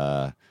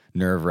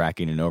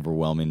nerve-wracking and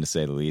overwhelming, to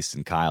say the least.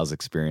 And Kyle's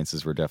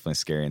experiences were definitely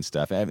scary and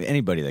stuff. I mean,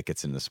 anybody that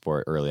gets into the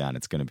sport early on,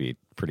 it's going to be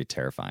pretty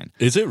terrifying.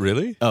 Is it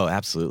really? Oh,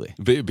 absolutely.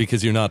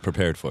 Because you're not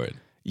prepared for it.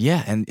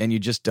 Yeah, and you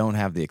just don't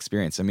have the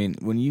experience. I mean,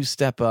 when you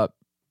step up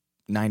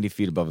 90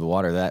 feet above the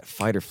water, that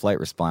fight or flight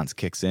response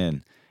kicks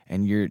in,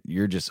 and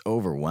you're just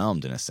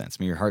overwhelmed in a sense.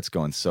 I mean, your heart's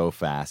going so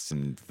fast,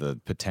 and the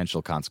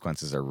potential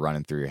consequences are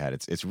running through your head.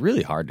 It's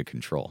really hard to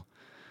control.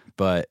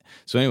 But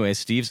so anyway,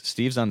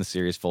 Steve's on the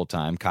series full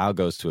time. Kyle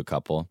goes to a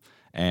couple,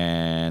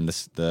 and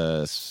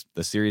the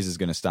series is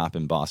going to stop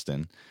in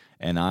Boston.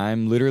 And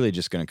I'm literally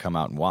just going to come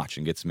out and watch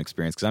and get some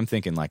experience, because I'm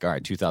thinking like, all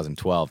right,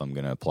 2012, I'm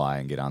going to apply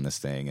and get on this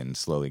thing and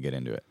slowly get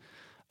into it.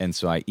 And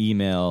so I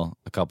email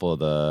a couple of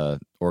the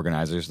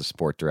organizers, the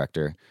sport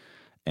director,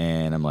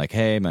 and I'm like,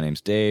 hey, my name's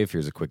Dave.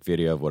 Here's a quick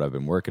video of what I've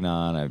been working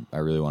on. I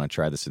really want to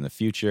try this in the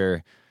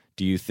future.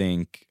 Do you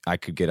think I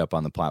could get up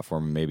on the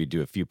platform and maybe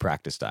do a few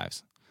practice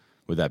dives?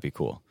 Would that be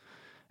cool?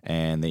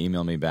 And they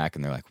email me back,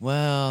 and they're like,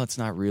 well, it's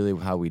not really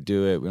how we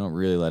do it. We don't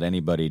really let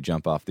anybody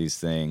jump off these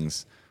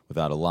things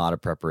without a lot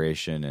of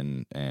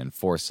preparation and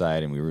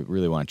foresight, and we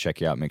really want to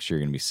check you out, make sure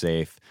you're going to be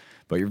safe.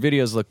 But your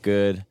videos look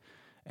good,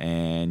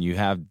 and you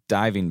have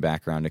diving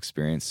background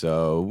experience,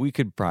 so we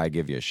could probably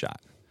give you a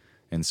shot.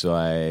 And so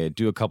I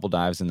do a couple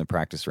dives in the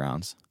practice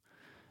rounds,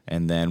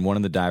 and then one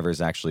of the divers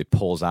actually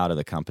pulls out of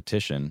the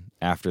competition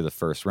after the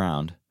first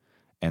round,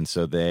 and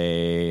so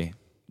they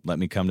let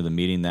me come to the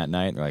meeting that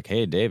night. They're like,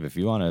 hey, Dave, if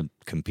you want to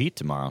compete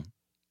tomorrow,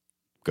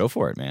 go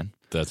for it, man.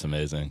 That's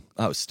amazing.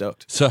 I was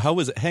stoked. So how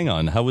was it? Hang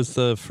on. How were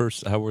the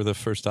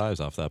first dives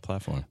off that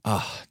platform?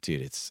 Oh,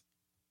 dude, it's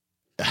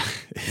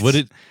what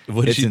did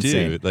you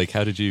insane. do? Like,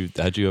 how'd you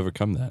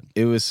overcome that?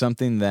 It was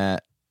something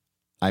that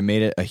I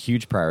made it a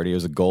huge priority. It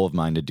was a goal of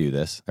mine to do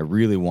this. I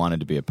really wanted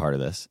to be a part of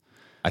this.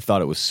 I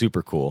thought it was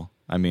super cool.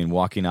 I mean,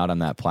 walking out on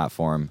that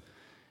platform,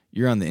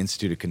 you're on the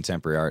Institute of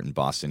Contemporary Art in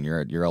Boston.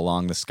 You're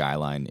along the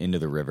skyline into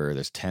the river.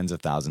 There's tens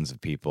of thousands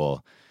of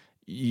people.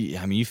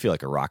 You feel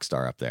like a rock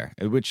star up there.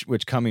 Which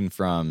coming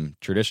from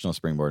traditional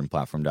springboard and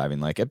platform diving,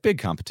 like at big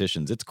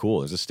competitions, it's cool.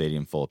 There's a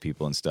stadium full of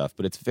people and stuff,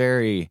 but it's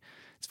very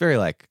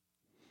like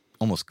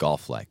almost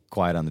golf-like,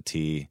 quiet on the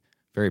tee,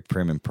 very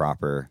prim and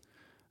proper,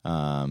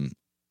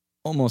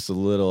 almost a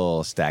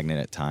little stagnant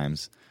at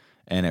times.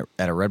 And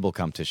at a Red Bull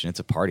competition, it's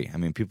a party. I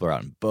mean, people are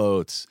out in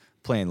boats,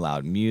 playing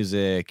loud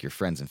music. Your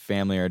friends and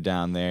family are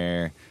down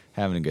there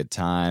having a good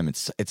time.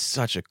 It's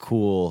such a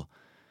cool,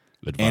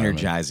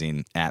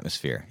 energizing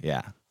atmosphere.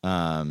 Yeah.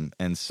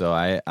 And so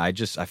I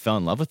fell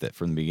in love with it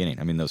from the beginning.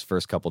 I mean, those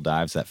first couple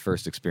dives, that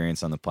first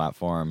experience on the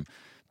platform,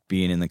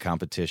 being in the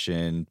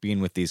competition, being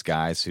with these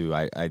guys who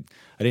I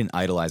didn't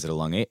idolize at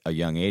a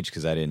young age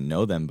because I didn't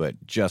know them,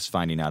 but just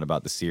finding out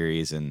about the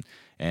series and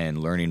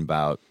learning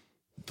about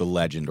the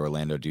legend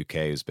Orlando Duque,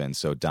 who's been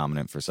so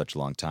dominant for such a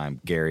long time,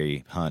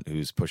 Gary Hunt,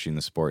 who's pushing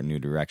the sport in new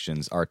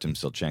directions, Artem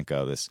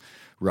Silchenko, this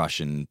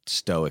Russian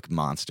stoic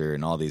monster,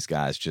 and all these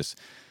guys. Just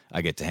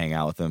I get to hang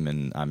out with them,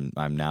 and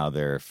I'm now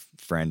their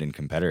friend and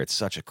competitor. It's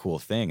such a cool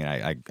thing,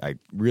 and I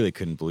really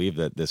couldn't believe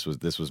that this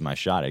was my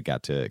shot. I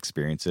got to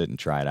experience it and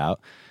try it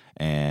out.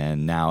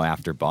 And now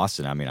after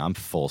Boston, I mean, I'm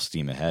full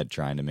steam ahead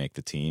trying to make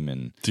the team.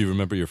 And do you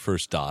remember your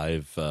first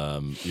dive,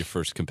 your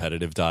first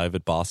competitive dive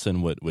at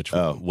Boston?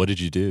 What did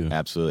you do?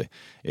 Absolutely,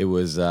 it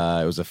was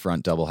a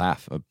front double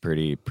half, a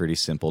pretty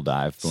simple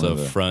dive. So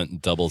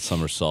front double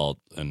somersault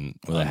and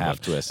with a half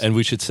twist. And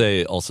we should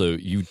say also,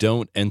 you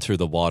don't enter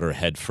the water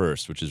head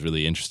first, which is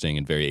really interesting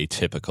and very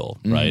atypical,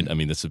 right? I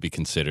mean, this would be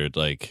considered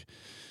like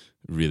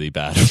really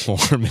bad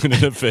form in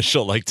an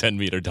official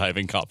 10-meter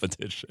diving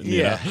competition.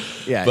 Yeah.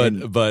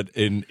 But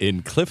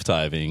in cliff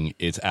diving,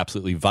 it's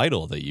absolutely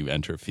vital that you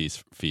enter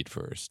feet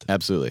first.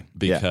 Absolutely,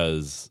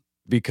 because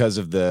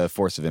of the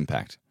force of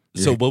impact.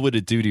 So what would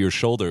it do to your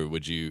shoulder? Were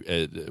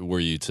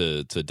you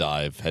to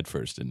dive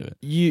headfirst into it?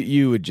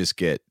 You would just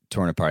get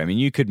torn apart. I mean,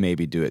 you could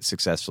maybe do it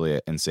successfully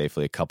and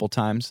safely a couple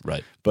times,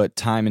 right? But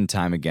time and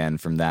time again,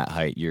 from that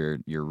height, your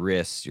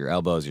wrists, your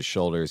elbows, your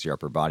shoulders, your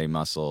upper body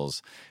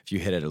muscles, if you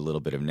hit at a little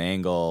bit of an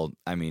angle,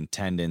 I mean,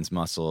 tendons,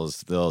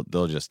 muscles,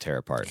 they'll just tear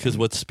apart. Because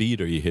what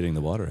speed are you hitting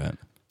the water at?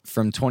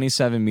 From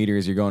 27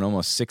 meters, you're going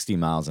almost 60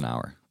 miles an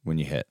hour when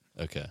you hit.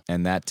 Okay,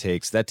 and that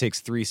takes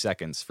 3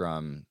 seconds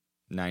from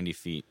 90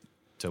 feet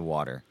to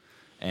water,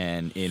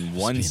 and in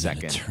 1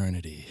 second, an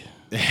eternity.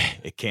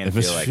 It can it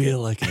must feel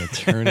like an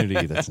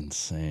eternity. That's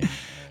insane.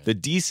 The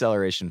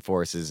deceleration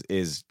force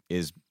is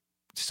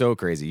so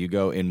crazy. You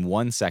go in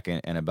 1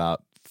 second and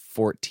about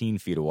 14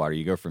 feet of water.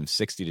 You go from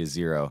 60 to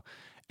 0,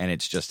 and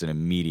it's just an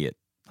immediate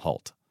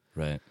halt.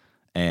 Right.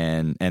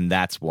 And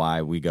that's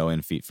why we go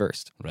in feet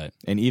first. Right.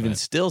 And even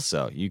still,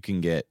 so you can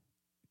get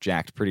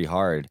jacked pretty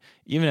hard,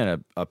 even at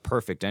a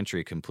perfect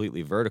entry,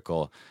 completely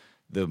vertical.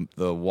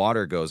 The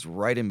water goes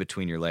right in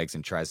between your legs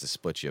and tries to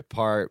split you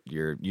apart.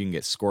 You can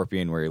get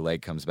scorpion where your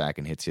leg comes back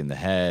and hits you in the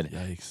head.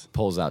 Yikes.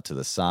 Pulls out to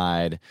the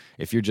side.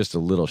 If you're just a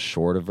little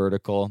short of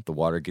vertical, the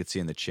water gets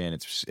you in the chin.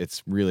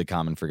 It's really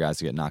common for guys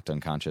to get knocked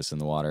unconscious in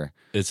the water.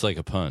 It's like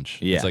a punch.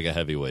 Yeah. It's like a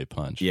heavyweight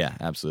punch. Yeah,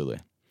 absolutely.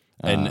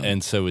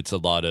 And so it's a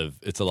lot of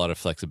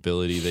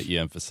flexibility that you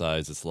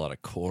emphasize. It's a lot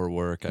of core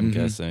work, I'm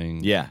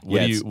guessing. Yeah.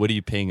 What are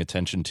you paying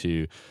attention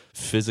to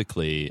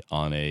physically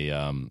on a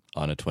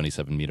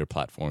 27-meter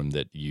platform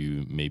that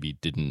you maybe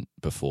didn't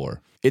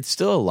before? It's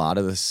still a lot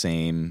of the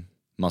same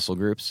muscle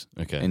groups.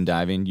 Okay. In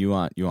diving, you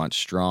want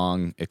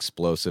strong,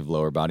 explosive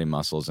lower body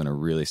muscles and a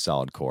really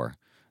solid core,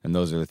 and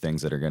those are the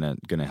things that are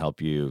gonna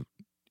help you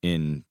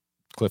in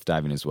cliff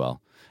diving as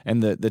well.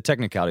 And the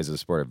technicalities of the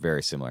sport are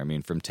very similar. I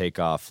mean, from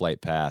takeoff,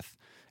 flight path,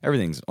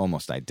 everything's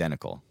almost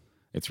identical.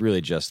 It's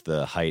really just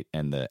the height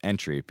and the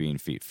entry being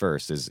feet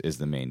first is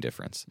the main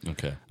difference.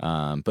 Okay.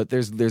 But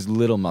there's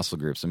little muscle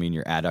groups. I mean,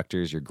 your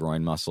adductors, your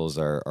groin muscles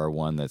are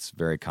one that's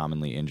very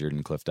commonly injured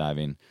in cliff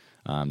diving.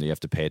 You have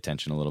to pay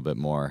attention a little bit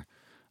more.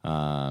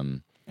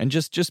 And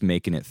just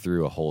making it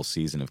through a whole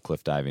season of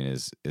cliff diving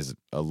is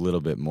a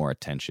little bit more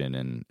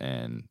attention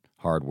and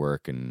hard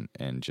work and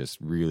just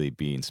really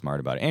being smart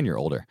about it. And you're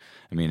older.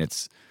 I mean,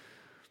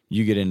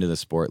 you get into the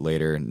sport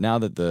later. Now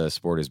that the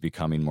sport is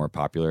becoming more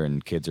popular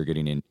and kids are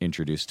getting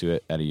introduced to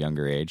it at a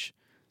younger age,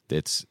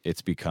 it's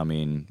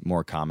becoming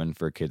more common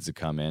for kids to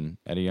come in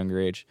at a younger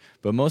age.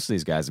 But most of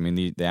these guys, I mean,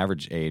 the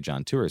average age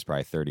on tour is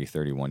probably 30,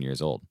 31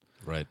 years old.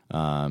 Right.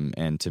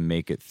 And to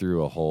make it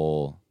through a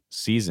whole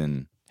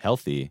season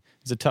healthy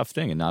is a tough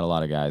thing, and not a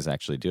lot of guys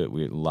actually do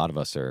it. A lot of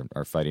us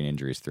are fighting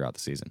injuries throughout the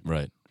season.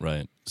 Right.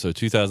 So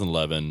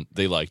 2011,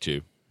 they liked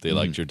you. They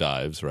liked your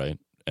dives, right?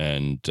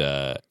 And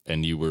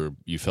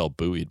you felt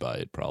buoyed by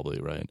it,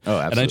 probably, right? Oh,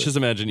 absolutely. And I just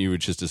imagine you were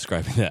just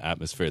describing the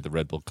atmosphere at the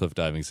Red Bull Cliff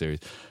Diving Series.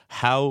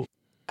 How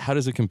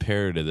does it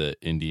compare to the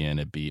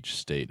Indiana Beach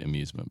State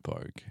Amusement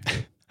Park?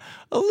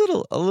 a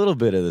little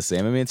bit of the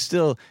same. I mean, it's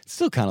still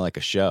kind of like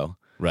a show,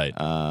 right?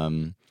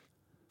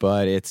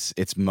 But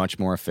it's much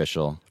more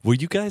official. Were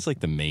you guys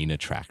like the main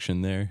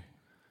attraction there?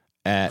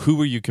 Who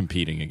were you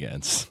competing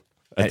against?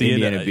 At the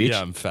Indiana end, Beach.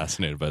 yeah, I'm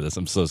fascinated by this.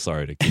 I'm so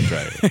sorry to keep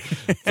trying,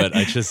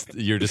 but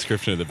your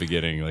description at the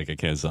beginning, like I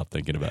can't stop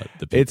thinking about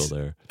the people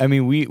there. I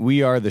mean,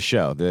 we are the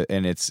show,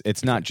 and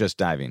it's not just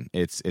diving.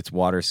 It's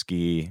water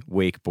ski,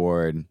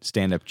 wakeboard,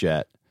 stand up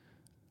jet,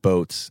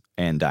 boats,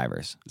 and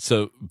divers.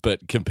 So,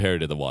 but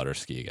compared to the water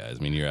ski guys,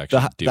 I mean, you're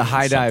actually doing the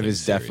high dive something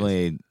is serious.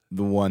 definitely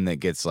the one that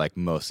gets like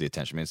most of the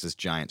attention. I mean, it's this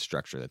giant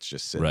structure that's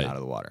just sitting Right. out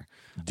of the water.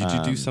 Did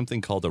you do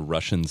something called a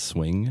Russian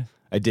swing?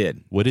 I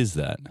did. What is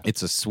that?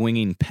 It's a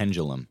swinging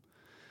pendulum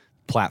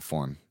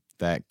platform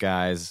that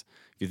guys.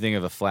 If you think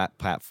of a flat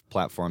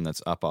platform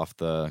that's up off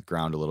the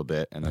ground a little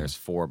bit, and there's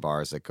 4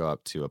 bars that go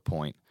up to a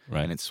point,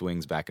 Right. and it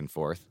swings back and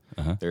forth.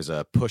 Uh-huh. There's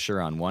a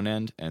pusher on one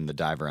end and the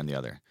diver on the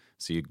other.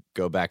 So you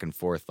go back and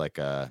forth like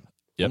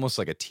almost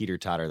like a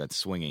teeter-totter that's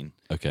swinging.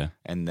 Okay.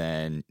 And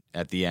then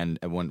at the end,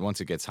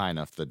 once it gets high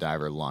enough, the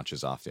diver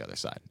launches off the other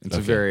side. It's a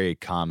Okay. very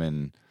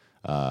common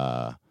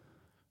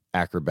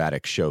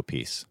acrobatic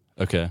showpiece.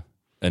 Okay.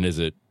 And is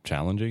it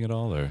challenging at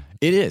all, or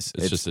It is.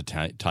 it's just a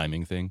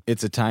timing thing?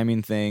 It's a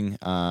timing thing,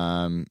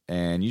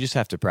 and you just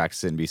have to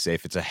practice it and be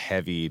safe. It's a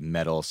heavy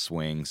metal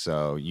swing,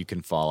 so you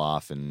can fall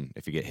off, and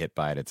if you get hit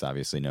by it, it's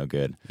obviously no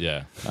good.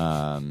 Yeah.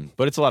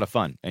 But it's a lot of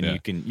fun, and Yeah. you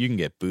can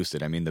get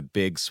boosted. I mean, the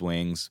big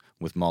swings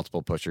with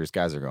multiple pushers,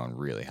 guys are going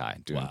really high,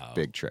 doing Wow.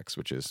 big tricks,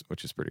 which is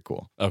pretty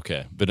cool.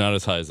 Okay, but not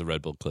as high as the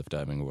Red Bull Cliff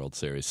Diving World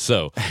Series.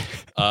 So,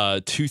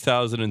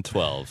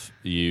 2012,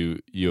 you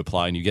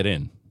apply and you get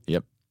in,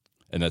 Yep,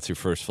 and that's your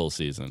first full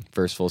season.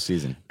 first full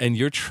season. And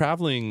you're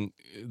traveling.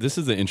 This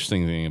is the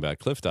interesting thing about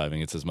cliff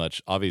diving. It's as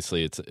much,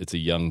 obviously, it's a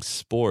young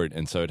sport,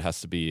 and so it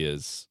has to be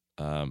as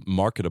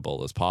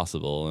marketable as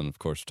possible. And of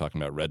course, we're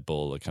talking about Red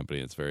Bull, a company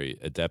that's very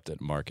adept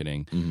at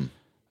marketing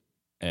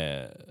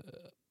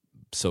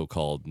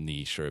so-called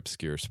niche or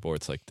obscure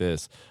sports like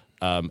this.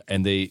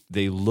 And they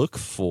look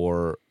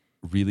for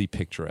really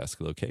picturesque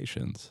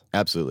locations.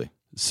 Absolutely.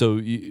 So,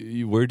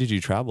 where did you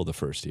travel the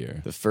first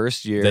year The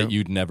first year that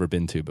you'd never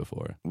been to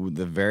before?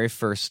 the very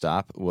first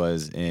stop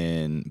was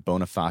in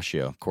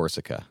Bonifacio,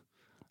 Corsica.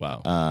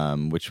 Wow.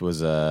 Which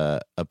was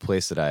a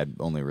place that I had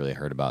only really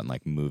heard about in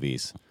like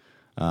movies.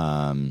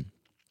 And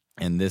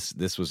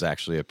this was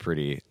actually a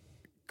pretty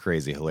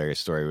crazy, hilarious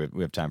story.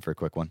 We have time for a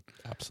quick one.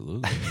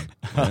 Absolutely.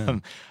 Yeah.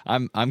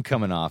 I'm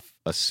coming off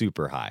a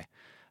super high.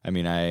 I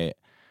mean, I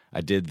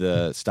did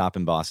the stop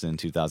in Boston in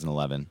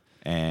 2011,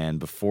 and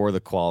before the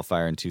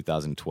qualifier in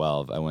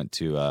 2012, I went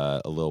to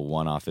a little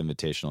one-off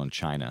invitational in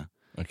China.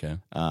 Okay.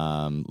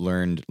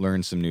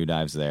 Learned some new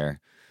dives there.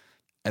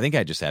 I think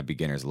I just had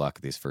beginner's luck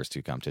at these first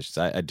 2 competitions.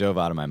 I dove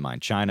out of my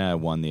mind. China, I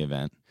won the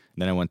event.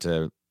 Then I went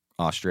to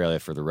Australia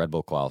for the Red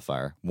Bull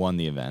qualifier, won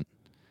the event.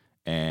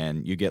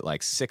 And you get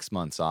like 6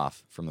 months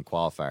off from the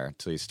qualifier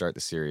until you start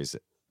the series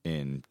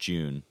in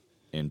June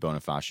in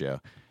Bonifacio.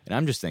 And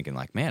I'm just thinking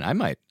like, man, I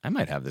might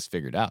have this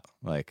figured out.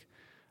 Like,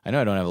 I know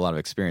I don't have a lot of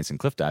experience in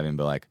cliff diving,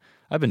 but like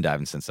I've been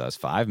diving since I was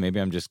 5. Maybe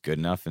I'm just good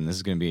enough, and this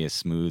is going to be a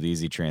smooth,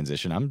 easy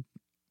transition.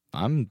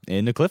 I'm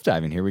into cliff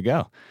diving. Here we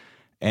go.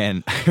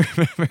 And I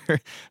remember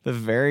the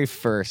very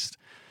first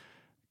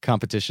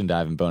competition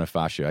dive in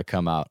Bonifacio. I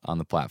come out on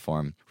the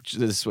platform, which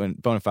is when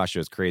Bonifacio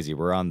is crazy.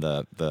 We're on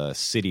the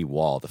city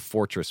wall, the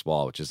fortress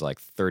wall, which is like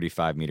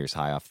 35 meters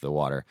high off the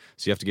water.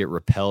 So you have to get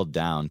rappelled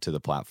down to the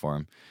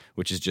platform,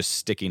 which is just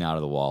sticking out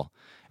of the wall.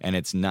 And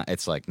it's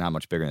like not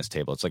much bigger than this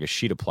table. It's like a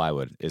sheet of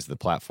plywood is the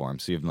platform.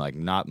 So you have like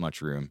not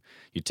much room.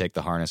 You take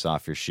the harness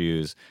off your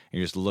shoes, and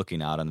you're just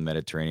looking out on the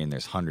Mediterranean.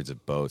 There's hundreds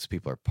of boats.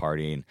 People are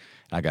partying. And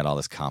I got all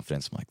this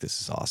confidence. I'm like, this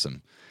is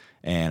awesome.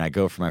 And I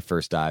go for my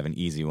first dive, an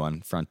easy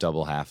one, front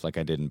double half, like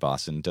I did in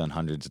Boston, done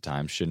hundreds of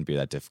times. Shouldn't be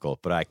that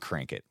difficult, but I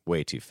crank it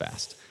way too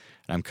fast.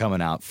 And I'm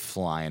coming out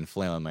flying,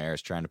 flailing my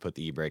airs, trying to put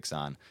the e-brakes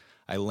on.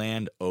 I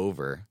land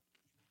over,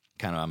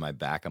 kind of on my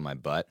back, on my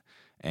butt,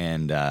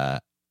 and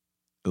a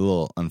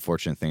little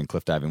unfortunate thing in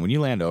cliff diving, when you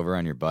land over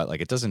on your butt,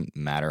 like it doesn't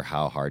matter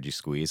how hard you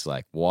squeeze,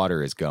 like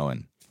water is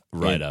going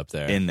Right up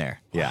there. in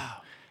there. Yeah.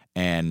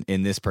 And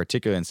in this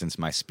particular instance,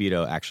 my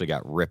Speedo actually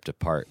got ripped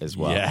apart as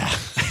well. Yeah.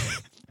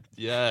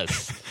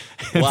 Yes.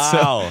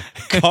 Wow.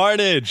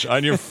 Carnage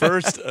on your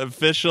first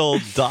official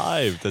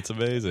dive. That's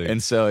amazing.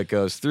 And so it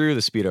goes through,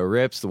 the Speedo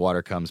rips, the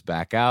water comes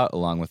back out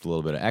along with a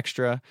little bit of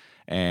extra,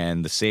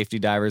 and the safety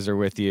divers are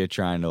with you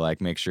trying to like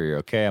make sure you're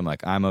okay. I'm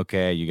like, I'm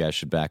okay. You guys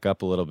should back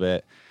up a little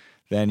bit.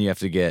 Then you have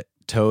to get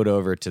towed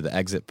over to the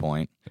exit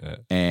point. Yeah.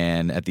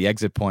 And at the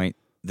exit point,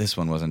 this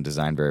one wasn't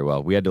designed very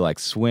well. We had to like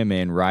swim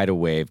in, ride a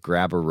wave,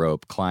 grab a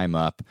rope, climb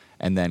up,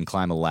 and then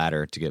climb a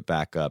ladder to get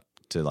back up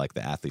to like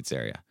the athletes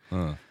area.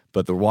 Huh.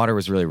 But the water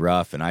was really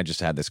rough, and I just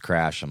had this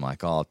crash. I'm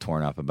like all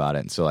torn up about it.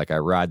 And so like I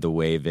ride the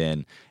wave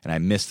in, and I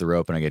miss the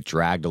rope, and I get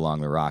dragged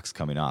along the rocks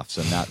coming off.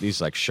 So now these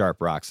like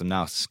sharp rocks. I'm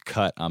now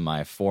cut on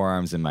my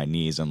forearms and my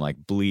knees. I'm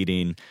like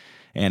bleeding,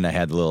 and I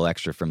had a little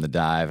extra from the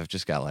dive. I've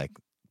just got like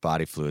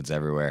body fluids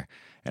everywhere.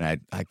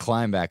 And I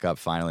climb back up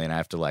finally, and I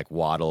have to like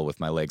waddle with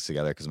my legs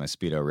together because my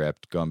Speedo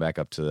ripped, going back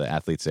up to the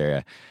athletes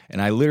area.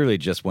 And I literally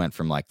just went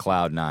from like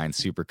cloud nine,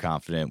 super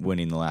confident,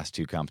 winning the last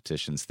 2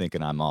 competitions,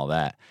 thinking I'm all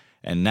that.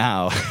 And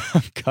now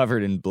I'm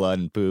covered in blood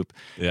and poop.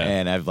 Yeah.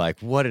 And I've like,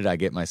 what did I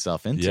get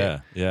myself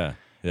into? Yeah.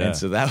 And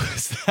so that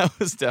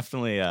was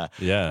definitely a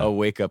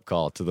wake up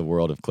call to the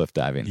world of cliff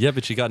diving. Yeah,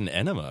 but you got an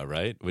enema,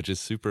 right? Which is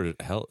super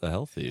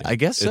healthy. I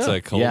guess so. It's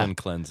like colon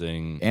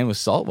cleansing. And with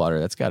salt water,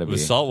 that's got to be.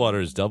 With salt water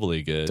is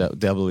doubly good.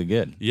 Doubly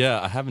good. Yeah,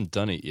 I haven't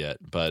done it yet,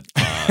 but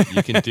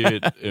you can do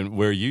it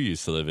where you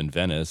used to live in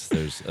Venice.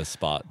 There's a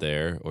spot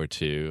there or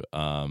two.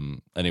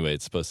 Anyway,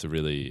 it's supposed to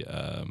really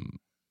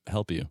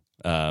help you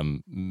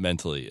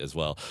mentally as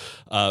well,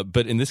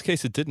 but in this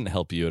case, it didn't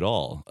help you at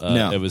all.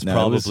 It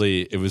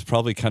was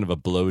probably kind of a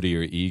blow to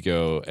your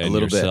ego and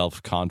your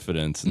self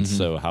confidence. And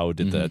so, how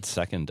did that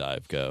second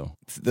dive go?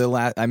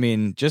 I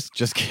mean, just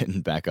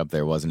getting back up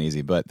there wasn't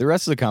easy, but the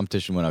rest of the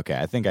competition went okay.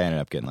 I think I ended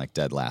up getting like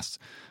dead last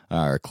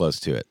or close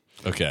to it.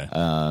 Okay.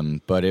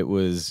 But it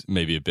was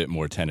maybe a bit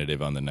more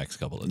tentative on the next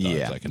couple of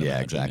dives. I can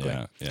imagine. Exactly.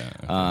 Yeah.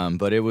 Okay.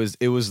 But it was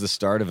the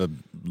start of a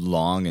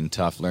long and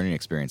tough learning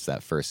experience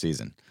that first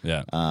season.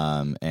 Yeah.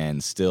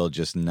 And still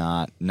just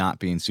not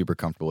being super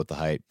comfortable with the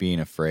height, being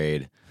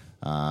afraid,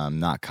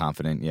 not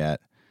confident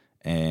yet.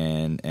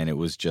 And it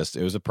was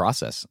a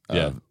process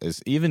of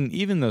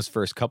even those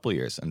first couple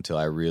years until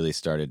I really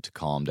started to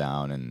calm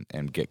down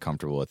and get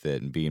comfortable with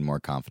it and being more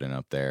confident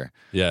up there.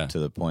 Yeah. To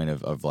the point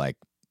of like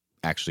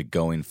actually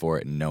going for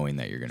it and knowing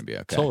that you're going to be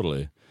okay.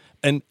 Totally.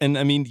 And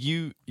I mean,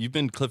 you've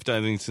been cliff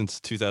diving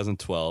since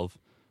 2012,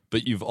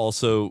 but you've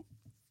also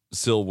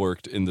still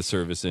worked in the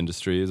service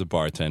industry as a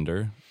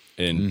bartender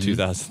in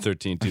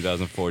 2013,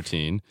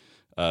 2014.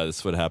 This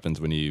is what happens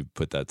when you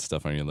put that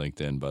stuff on your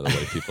LinkedIn, by the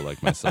way. People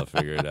like myself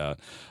figure it out.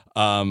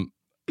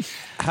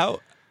 How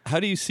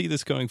do you see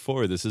this going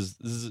forward? This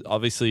is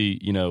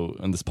obviously,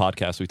 on this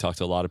podcast, we talk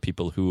to a lot of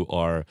people who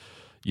are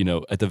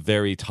at the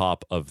very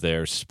top of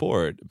their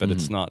sport, but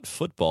it's not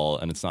football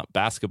and it's not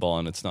basketball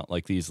and it's not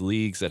like these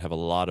leagues that have a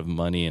lot of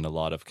money and a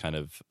lot of kind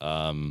of,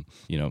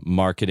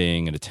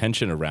 marketing and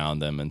attention around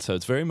them. And so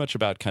it's very much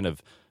about kind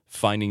of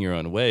finding your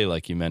own way,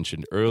 like you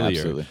mentioned earlier.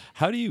 Absolutely.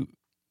 How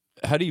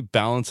do you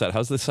balance that?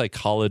 How's the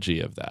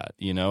psychology of that?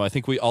 I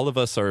think all of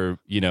us are,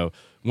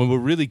 when we're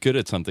really good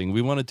at something,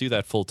 we want to do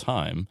that full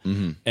time.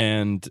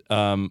 And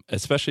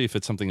especially if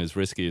it's something as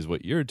risky as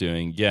what you're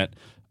doing, yet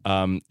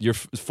you're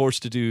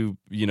forced to do,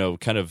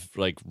 kind of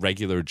like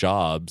regular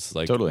jobs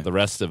like the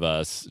rest of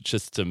us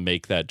just to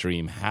make that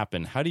dream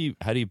happen. How do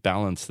you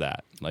balance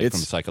that, like from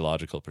a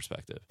psychological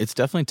perspective? It's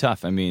definitely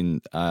tough. I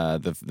mean,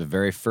 the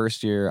very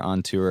first year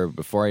on tour,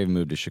 before I even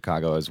moved to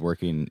Chicago, I was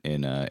working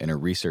in a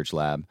research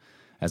lab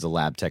as a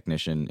lab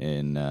technician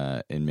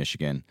in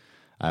Michigan.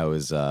 I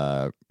was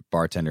a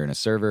bartender and a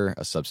server,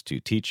 a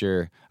substitute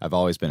teacher. I've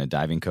always been a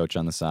diving coach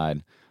on the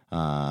side.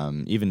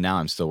 Even now,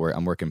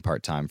 I'm working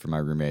part-time for my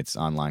roommate's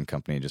online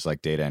company, just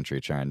like data entry,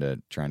 trying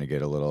to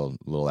get a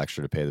little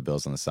extra to pay the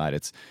bills on the side.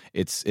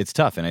 It's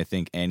tough, and I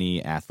think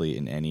any athlete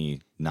in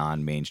any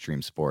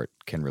non-mainstream sport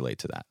can relate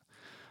to that.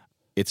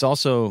 It's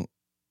also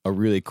a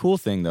really cool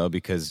thing though,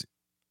 because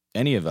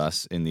any of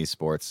us in these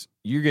sports,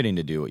 you're getting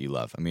to do what you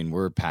love. I mean,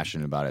 we're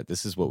passionate about it.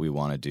 This is what we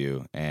want to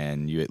do,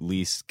 and you at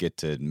least get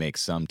to make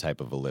some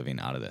type of a living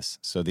out of this.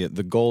 So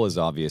the goal is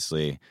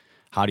obviously,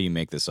 how do you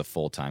make this a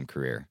full-time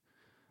career?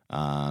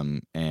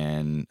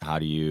 And how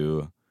do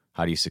you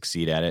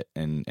succeed at it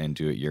and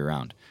do it year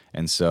round?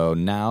 And so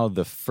now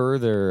the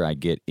further I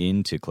get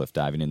into cliff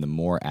diving and the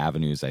more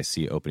avenues I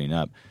see opening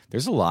up,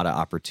 there's a lot of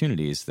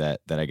opportunities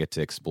that I get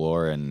to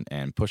explore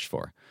and push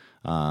for.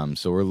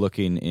 So we're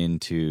looking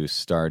into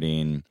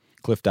starting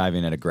cliff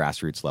diving at a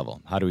grassroots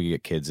level. How do we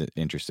get kids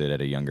interested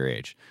at a younger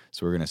age?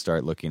 So we're going to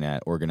start looking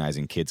at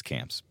organizing kids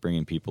camps,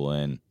 bringing people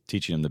in,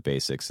 teaching them the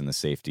basics and the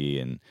safety,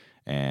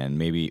 and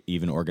maybe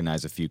even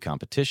organize a few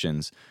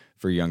competitions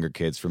for younger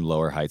kids from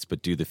lower heights,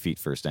 but do the feet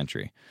first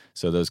entry.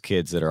 So those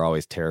kids that are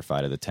always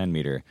terrified of the 10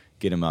 meter,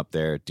 get them up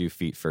there, do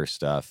feet first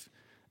stuff,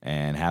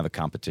 and have a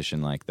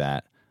competition like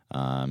that,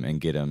 and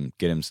get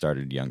them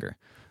started younger.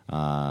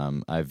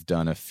 I've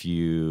done a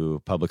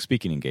few public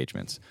speaking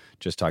engagements,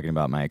 just talking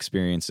about my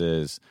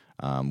experiences,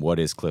 what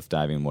is cliff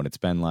diving, what it's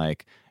been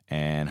like,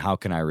 and how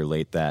can I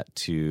relate that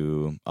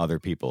to other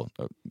people.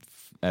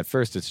 At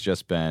first, it's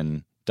just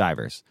been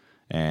divers,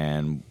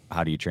 and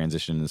how do you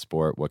transition in the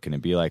sport? What can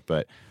it be like?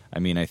 But I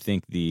mean, I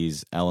think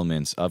these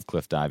elements of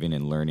cliff diving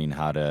and learning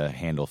how to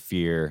handle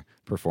fear,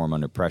 perform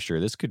under pressure,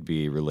 this could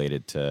be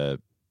related to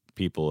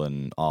people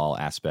in all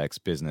aspects,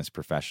 business,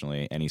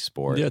 professionally, any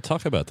sport. Yeah,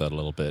 talk about that a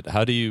little bit.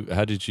 How do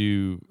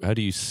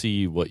you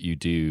see what you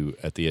do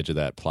at the edge of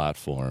that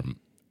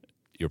platform,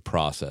 your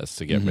process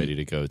to get ready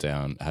to go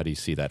down? How do you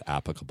see that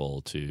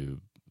applicable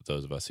to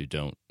those of us who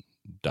don't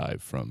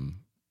dive from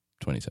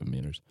 27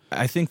 meters?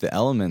 I think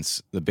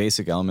the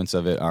basic elements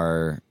of it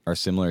are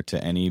similar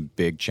to any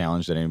big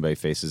challenge that anybody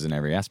faces in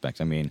every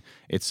aspect. I mean,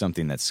 it's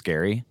something that's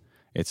scary.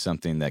 It's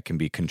something that can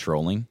be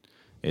controlling.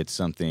 It's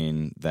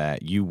something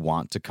that you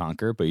want to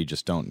conquer, but you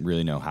just don't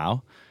really know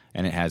how.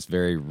 And it has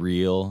very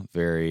real,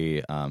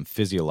 very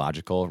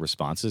physiological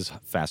responses,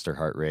 faster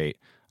heart rate,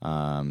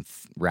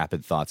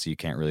 rapid thoughts you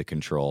can't really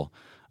control.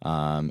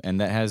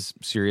 And that has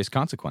serious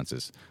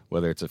consequences,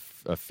 whether it's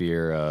a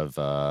fear of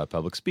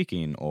public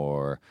speaking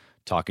or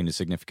talking to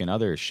significant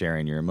others,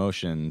 sharing your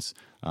emotions,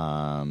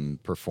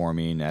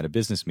 performing at a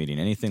business meeting,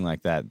 anything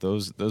like that.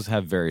 Those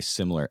have very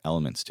similar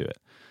elements to it.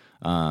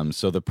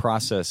 So the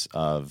process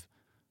of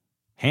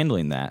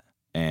handling that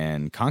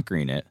and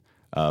conquering it,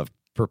 of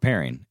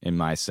preparing, in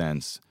my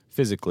sense,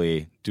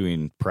 physically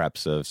doing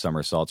preps of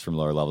somersaults from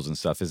lower levels and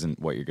stuff isn't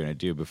what you're going to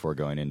do before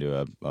going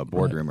into a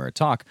boardroom or a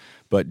talk,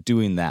 but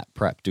doing that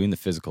prep, doing the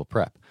physical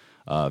prep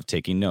of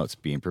taking notes,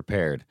 being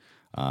prepared.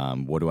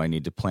 What do I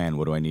need to plan?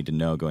 What do I need to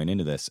know going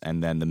into this?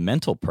 And then the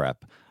mental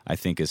prep, I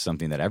think, is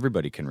something that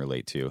everybody can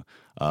relate to,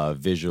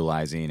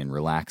 visualizing and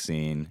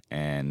relaxing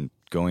and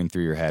going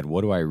through your head.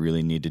 What do I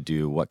really need to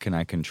do? What can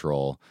I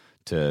control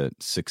to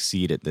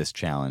succeed at this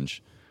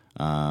challenge?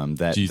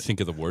 Do you think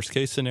of the worst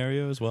case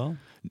scenario as well?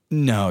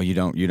 No, you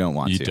don't. You don't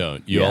want to. You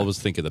don't. You always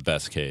think of the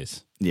best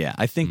case. Yeah,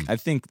 I think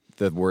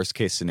the worst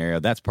case scenario,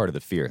 that's part of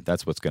the fear.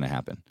 That's what's going to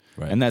happen.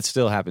 Right. And that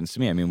still happens to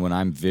me. I mean, when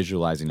I'm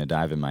visualizing a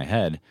dive in my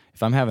head,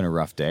 if I'm having a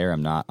rough day or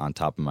I'm not on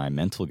top of my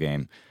mental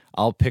game,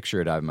 I'll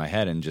picture a dive in my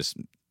head and just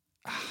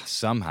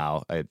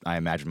somehow I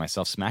imagine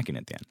myself smacking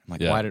at the end. I'm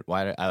like,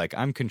 why did I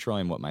I'm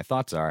controlling what my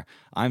thoughts are.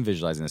 I'm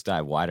visualizing this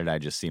dive. Why did I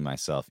just see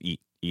myself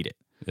eat it?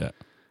 Yeah.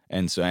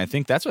 And so I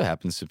think that's what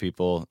happens to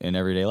people in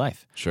everyday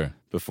life. Sure.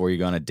 Before you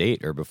go on a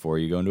date or before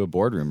you go into a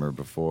boardroom or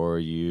before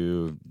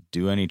you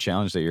do any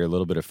challenge that you're a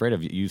little bit afraid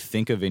of, you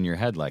think of in your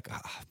head like,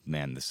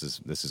 man, this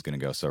is going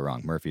to go so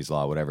wrong. Murphy's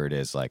Law, whatever it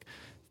is, like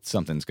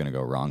something's going to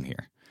go wrong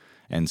here.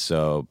 And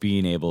so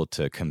being able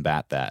to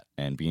combat that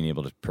and being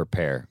able to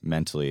prepare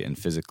mentally and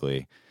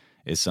physically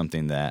is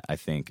something that I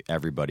think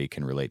everybody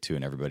can relate to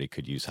and everybody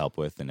could use help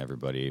with, and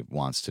everybody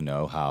wants to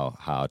know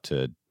how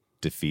to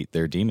defeat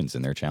their demons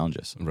and their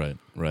challenges. Right.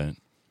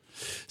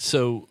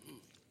 So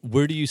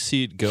where do you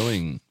see it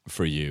going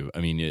for you? I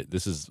mean,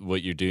 this is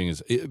what you're doing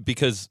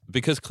because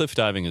cliff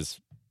diving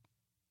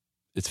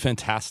it's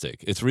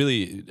fantastic. It's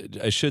really,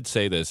 I should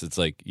say this, it's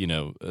like,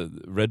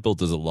 Red Bull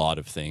does a lot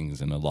of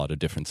things in a lot of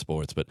different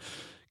sports, but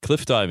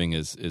cliff diving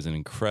is an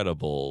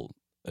incredible,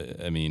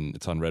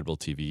 it's on Red Bull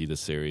TV, the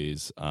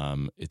series.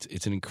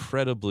 It's an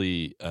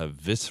incredibly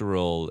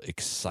visceral,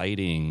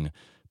 exciting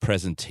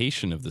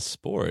presentation of the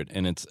sport,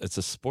 and it's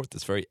a sport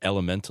that's very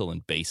elemental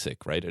and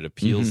basic, right? It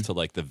appeals to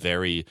like the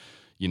very,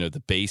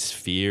 the base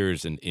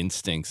fears and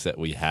instincts that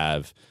we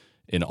have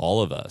in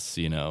all of us,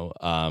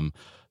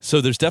 so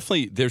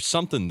there's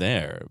something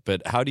there,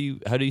 but how do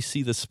you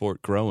see the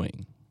sport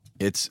growing?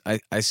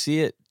 I see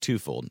it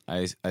twofold.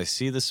 I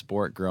see the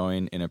sport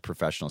growing in a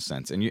professional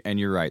sense, and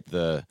you're right.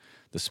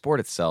 The sport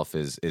itself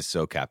is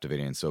so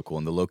captivating and so cool,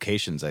 and the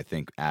locations I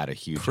think add a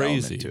huge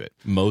element to it.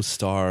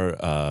 Mostar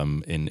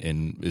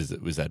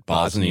was that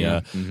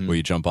Bosnia where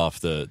you jump off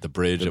the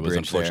bridge. It was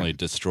unfortunately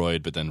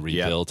destroyed, but then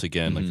rebuilt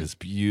again, like this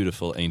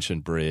beautiful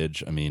ancient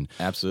bridge. I mean,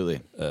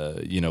 absolutely.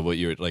 What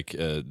you're like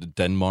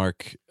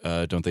Denmark?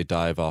 Don't they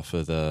dive off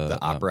of the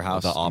Opera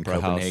House? The Opera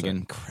in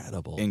Copenhagen.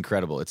 House,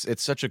 incredible.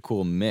 It's such a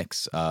cool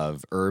mix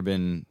of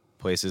urban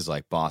places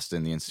like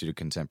Boston, the Institute of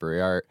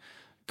Contemporary Art,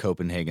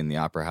 Copenhagen, the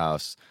Opera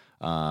House.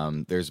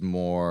 There's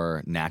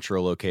more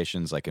natural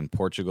locations, like in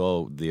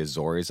Portugal, the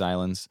Azores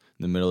Islands,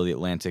 in the middle of the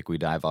Atlantic. We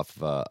dive off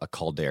of a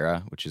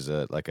caldera, which is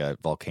a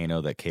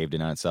volcano that caved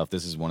in on itself.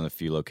 This is one of the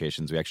few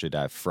locations we actually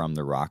dive from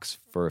the rocks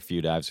for a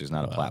few dives. There's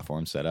not a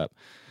platform set up.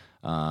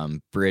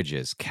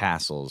 Bridges,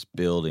 castles,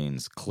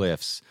 buildings,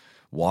 cliffs,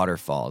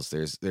 waterfalls.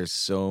 There's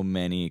so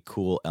many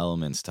cool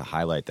elements to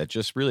highlight that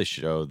just really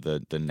show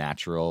the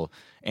natural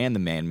and the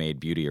man-made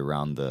beauty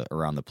around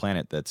the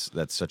planet. That's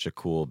such a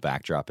cool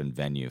backdrop and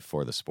venue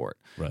for the sport,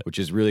 right. Which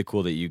is really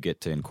cool that you get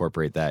to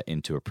incorporate that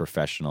into a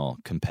professional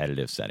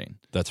competitive setting.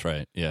 That's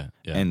right. Yeah.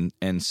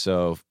 And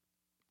so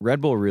Red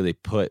Bull really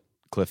put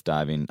cliff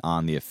diving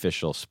on the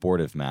official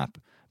sportive map.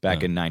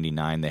 Back in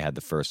 99, they had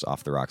the first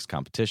Off the Rocks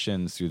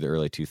competitions. Through the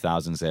early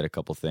 2000s, they had a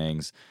couple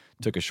things.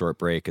 Took a short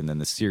break, and then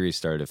the series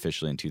started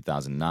officially in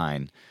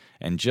 2009.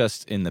 And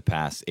just in the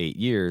past 8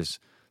 years,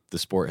 the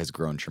sport has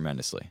grown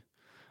tremendously.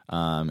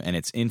 And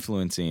it's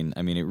influencing,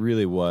 it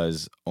really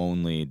was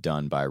only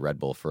done by Red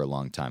Bull for a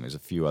long time. There's a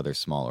few other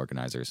small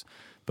organizers.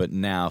 But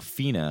now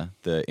FINA,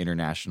 the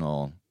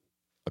International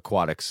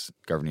Aquatics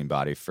governing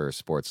body for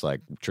sports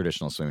like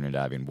traditional swimming and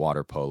diving,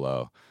 water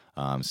polo,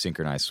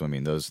 synchronized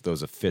swimming,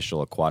 those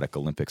official aquatic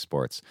Olympic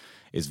sports,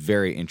 is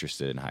very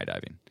interested in high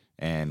diving.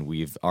 And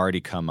we've already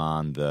come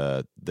on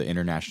the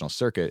international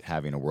circuit,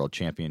 having a world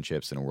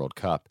championships and a World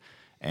Cup,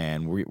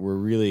 and we're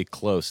really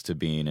close to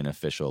being an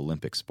official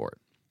Olympic sport.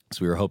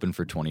 So we were hoping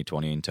for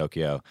 2020 in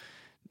Tokyo.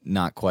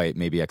 Not quite,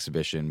 maybe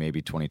exhibition,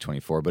 maybe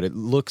 2024, but it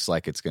looks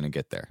like it's going to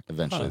get there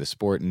eventually. The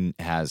sport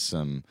has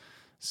some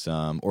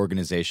some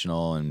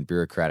organizational and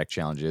bureaucratic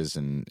challenges,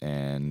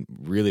 and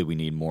really we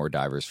need more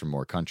divers from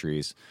more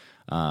countries.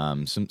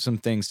 Some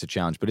things to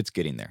challenge, but it's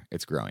getting there.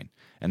 It's growing,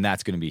 and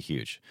that's going to be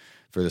huge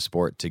for the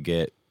sport to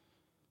get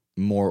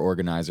more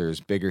organizers,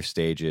 bigger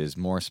stages,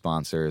 more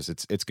sponsors.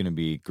 It's going to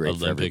be great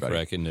for everybody. Olympic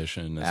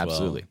recognition as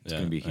Absolutely. well. It's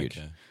going to be huge.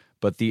 Okay.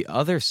 But the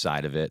other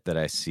side of it that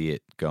I see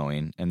it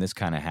going, and this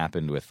kind of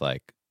happened with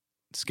like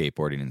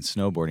skateboarding and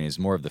snowboarding, is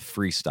more of the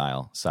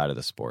freestyle side of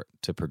the sport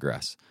to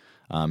progress.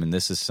 And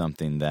this is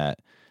something that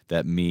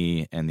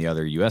me and the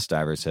other U.S.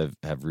 divers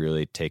have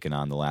really taken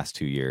on the last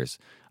 2 years,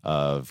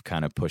 of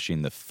kind of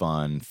pushing the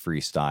fun,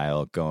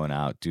 freestyle, going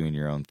out, doing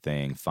your own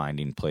thing,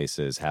 finding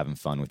places, having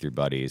fun with your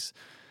buddies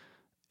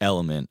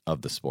element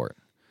of the sport.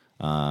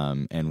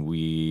 And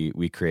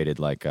we created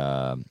like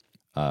a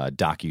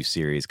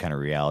docu-series kind of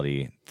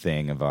reality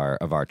thing of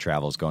our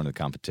travels, going to the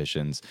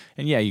competitions.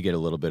 And yeah, you get a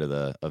little bit of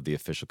the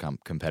official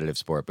competitive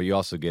sport, but you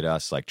also get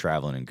us like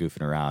traveling and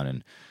goofing around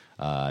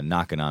and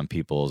knocking on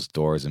people's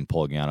doors in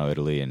Polignano,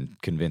 Italy, and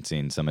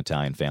convincing some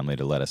Italian family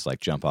to let us like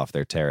jump off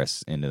their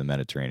terrace into the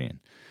Mediterranean.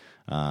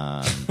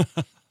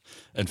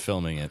 And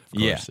filming it, of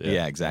Yeah, course.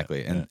 yeah,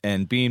 exactly.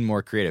 And being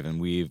more creative. And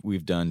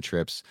we've done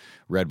trips.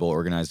 Red Bull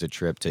organized a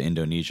trip to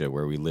Indonesia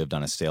where we lived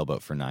on a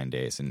sailboat for 9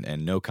 days,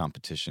 and no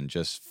competition,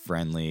 just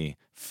friendly,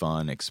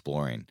 fun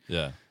exploring.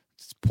 Yeah.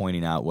 It's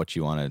pointing out what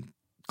you want to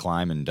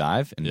climb and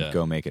dive and Yeah.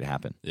 go make it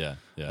happen. Yeah.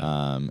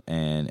 Yeah.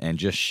 And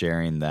just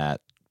sharing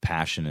that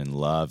passion and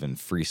love and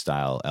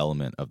freestyle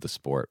element of the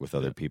sport with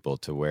other people,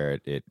 to where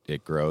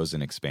it grows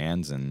and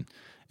expands and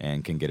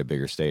can get a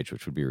bigger stage,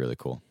 which would be really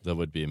cool. That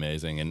would be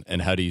amazing.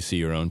 And how do you see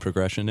your own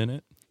progression in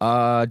it?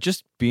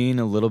 Just being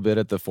a little bit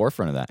at the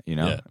forefront of that, you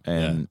know? Yeah,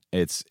 and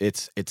it's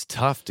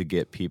tough to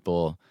get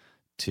people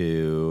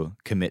to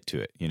commit to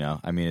it, you know?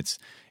 I mean,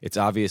 it's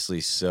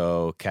obviously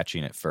so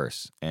catching at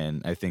first,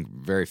 and I think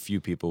very few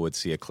people would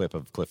see a clip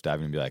of cliff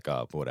diving and be like,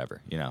 oh,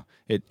 whatever, you know?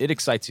 It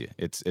excites you.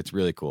 It's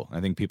really cool.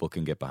 I think people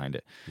can get behind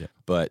it. Yeah.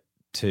 But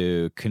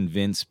to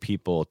convince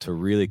people to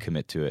really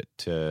commit to it,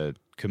 to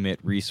commit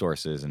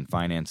resources and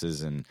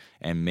finances and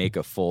make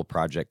a full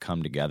project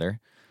come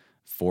together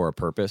for a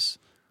purpose,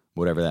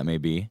 whatever that may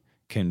be,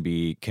 can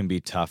be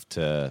tough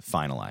to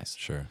finalize.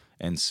 Sure.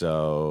 And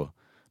so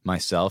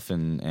myself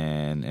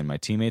and my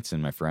teammates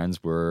and my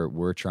friends,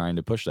 we're trying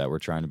to push that. We're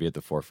trying to be at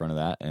the forefront of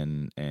that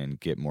and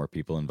get more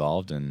people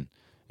involved and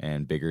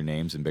bigger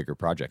names and bigger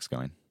projects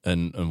going.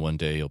 And one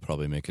day you'll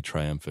probably make a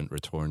triumphant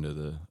return to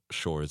the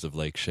shores of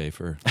Lake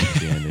Schaefer,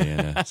 the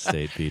Indiana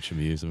State Beach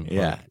Amusement Park.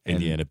 Yeah,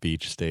 Indiana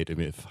Beach State. I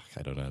mean,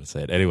 I don't know how to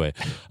say it. Anyway,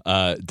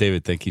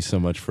 David, thank you so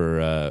much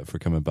for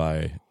coming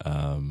by.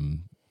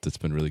 That's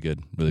been really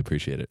good. Really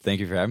appreciate it. Thank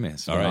you for having me.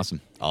 It's been All right.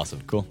 awesome.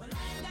 Awesome. Cool.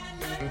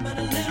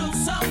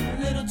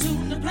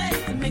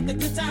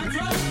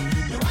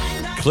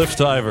 Cliff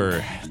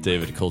diver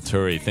David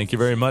Kulturi, thank you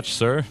very much,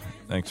 sir.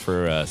 Thanks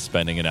for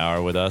spending an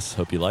hour with us.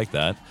 Hope you like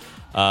that.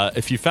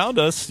 If you found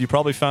us, you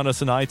probably found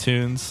us in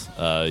iTunes.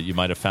 You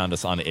might have found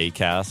us on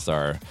Acast,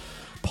 our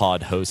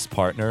pod host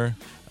partner.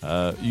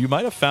 You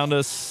might have found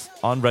us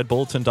on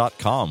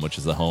redbulletin.com, which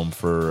is the home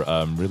for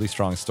really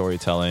strong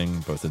storytelling,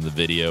 both in the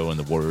video and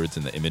the words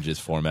and the images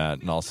format,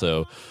 and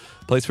also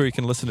a place where you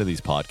can listen to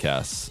these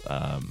podcasts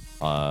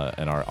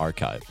and our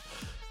archive.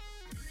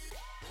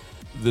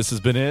 This has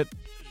been it.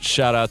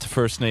 Shout out to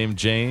First Name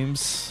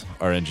James,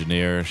 our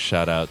engineer.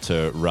 Shout out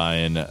to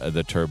Ryan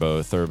the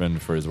Turbo Thurman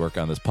for his work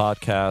on this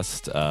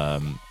podcast.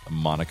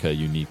 Monica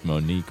Unique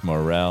Monique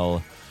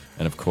Morel.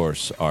 And of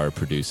course, our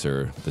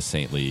producer, the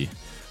saintly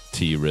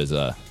T.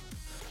 Rizza.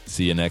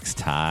 See you next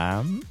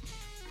time.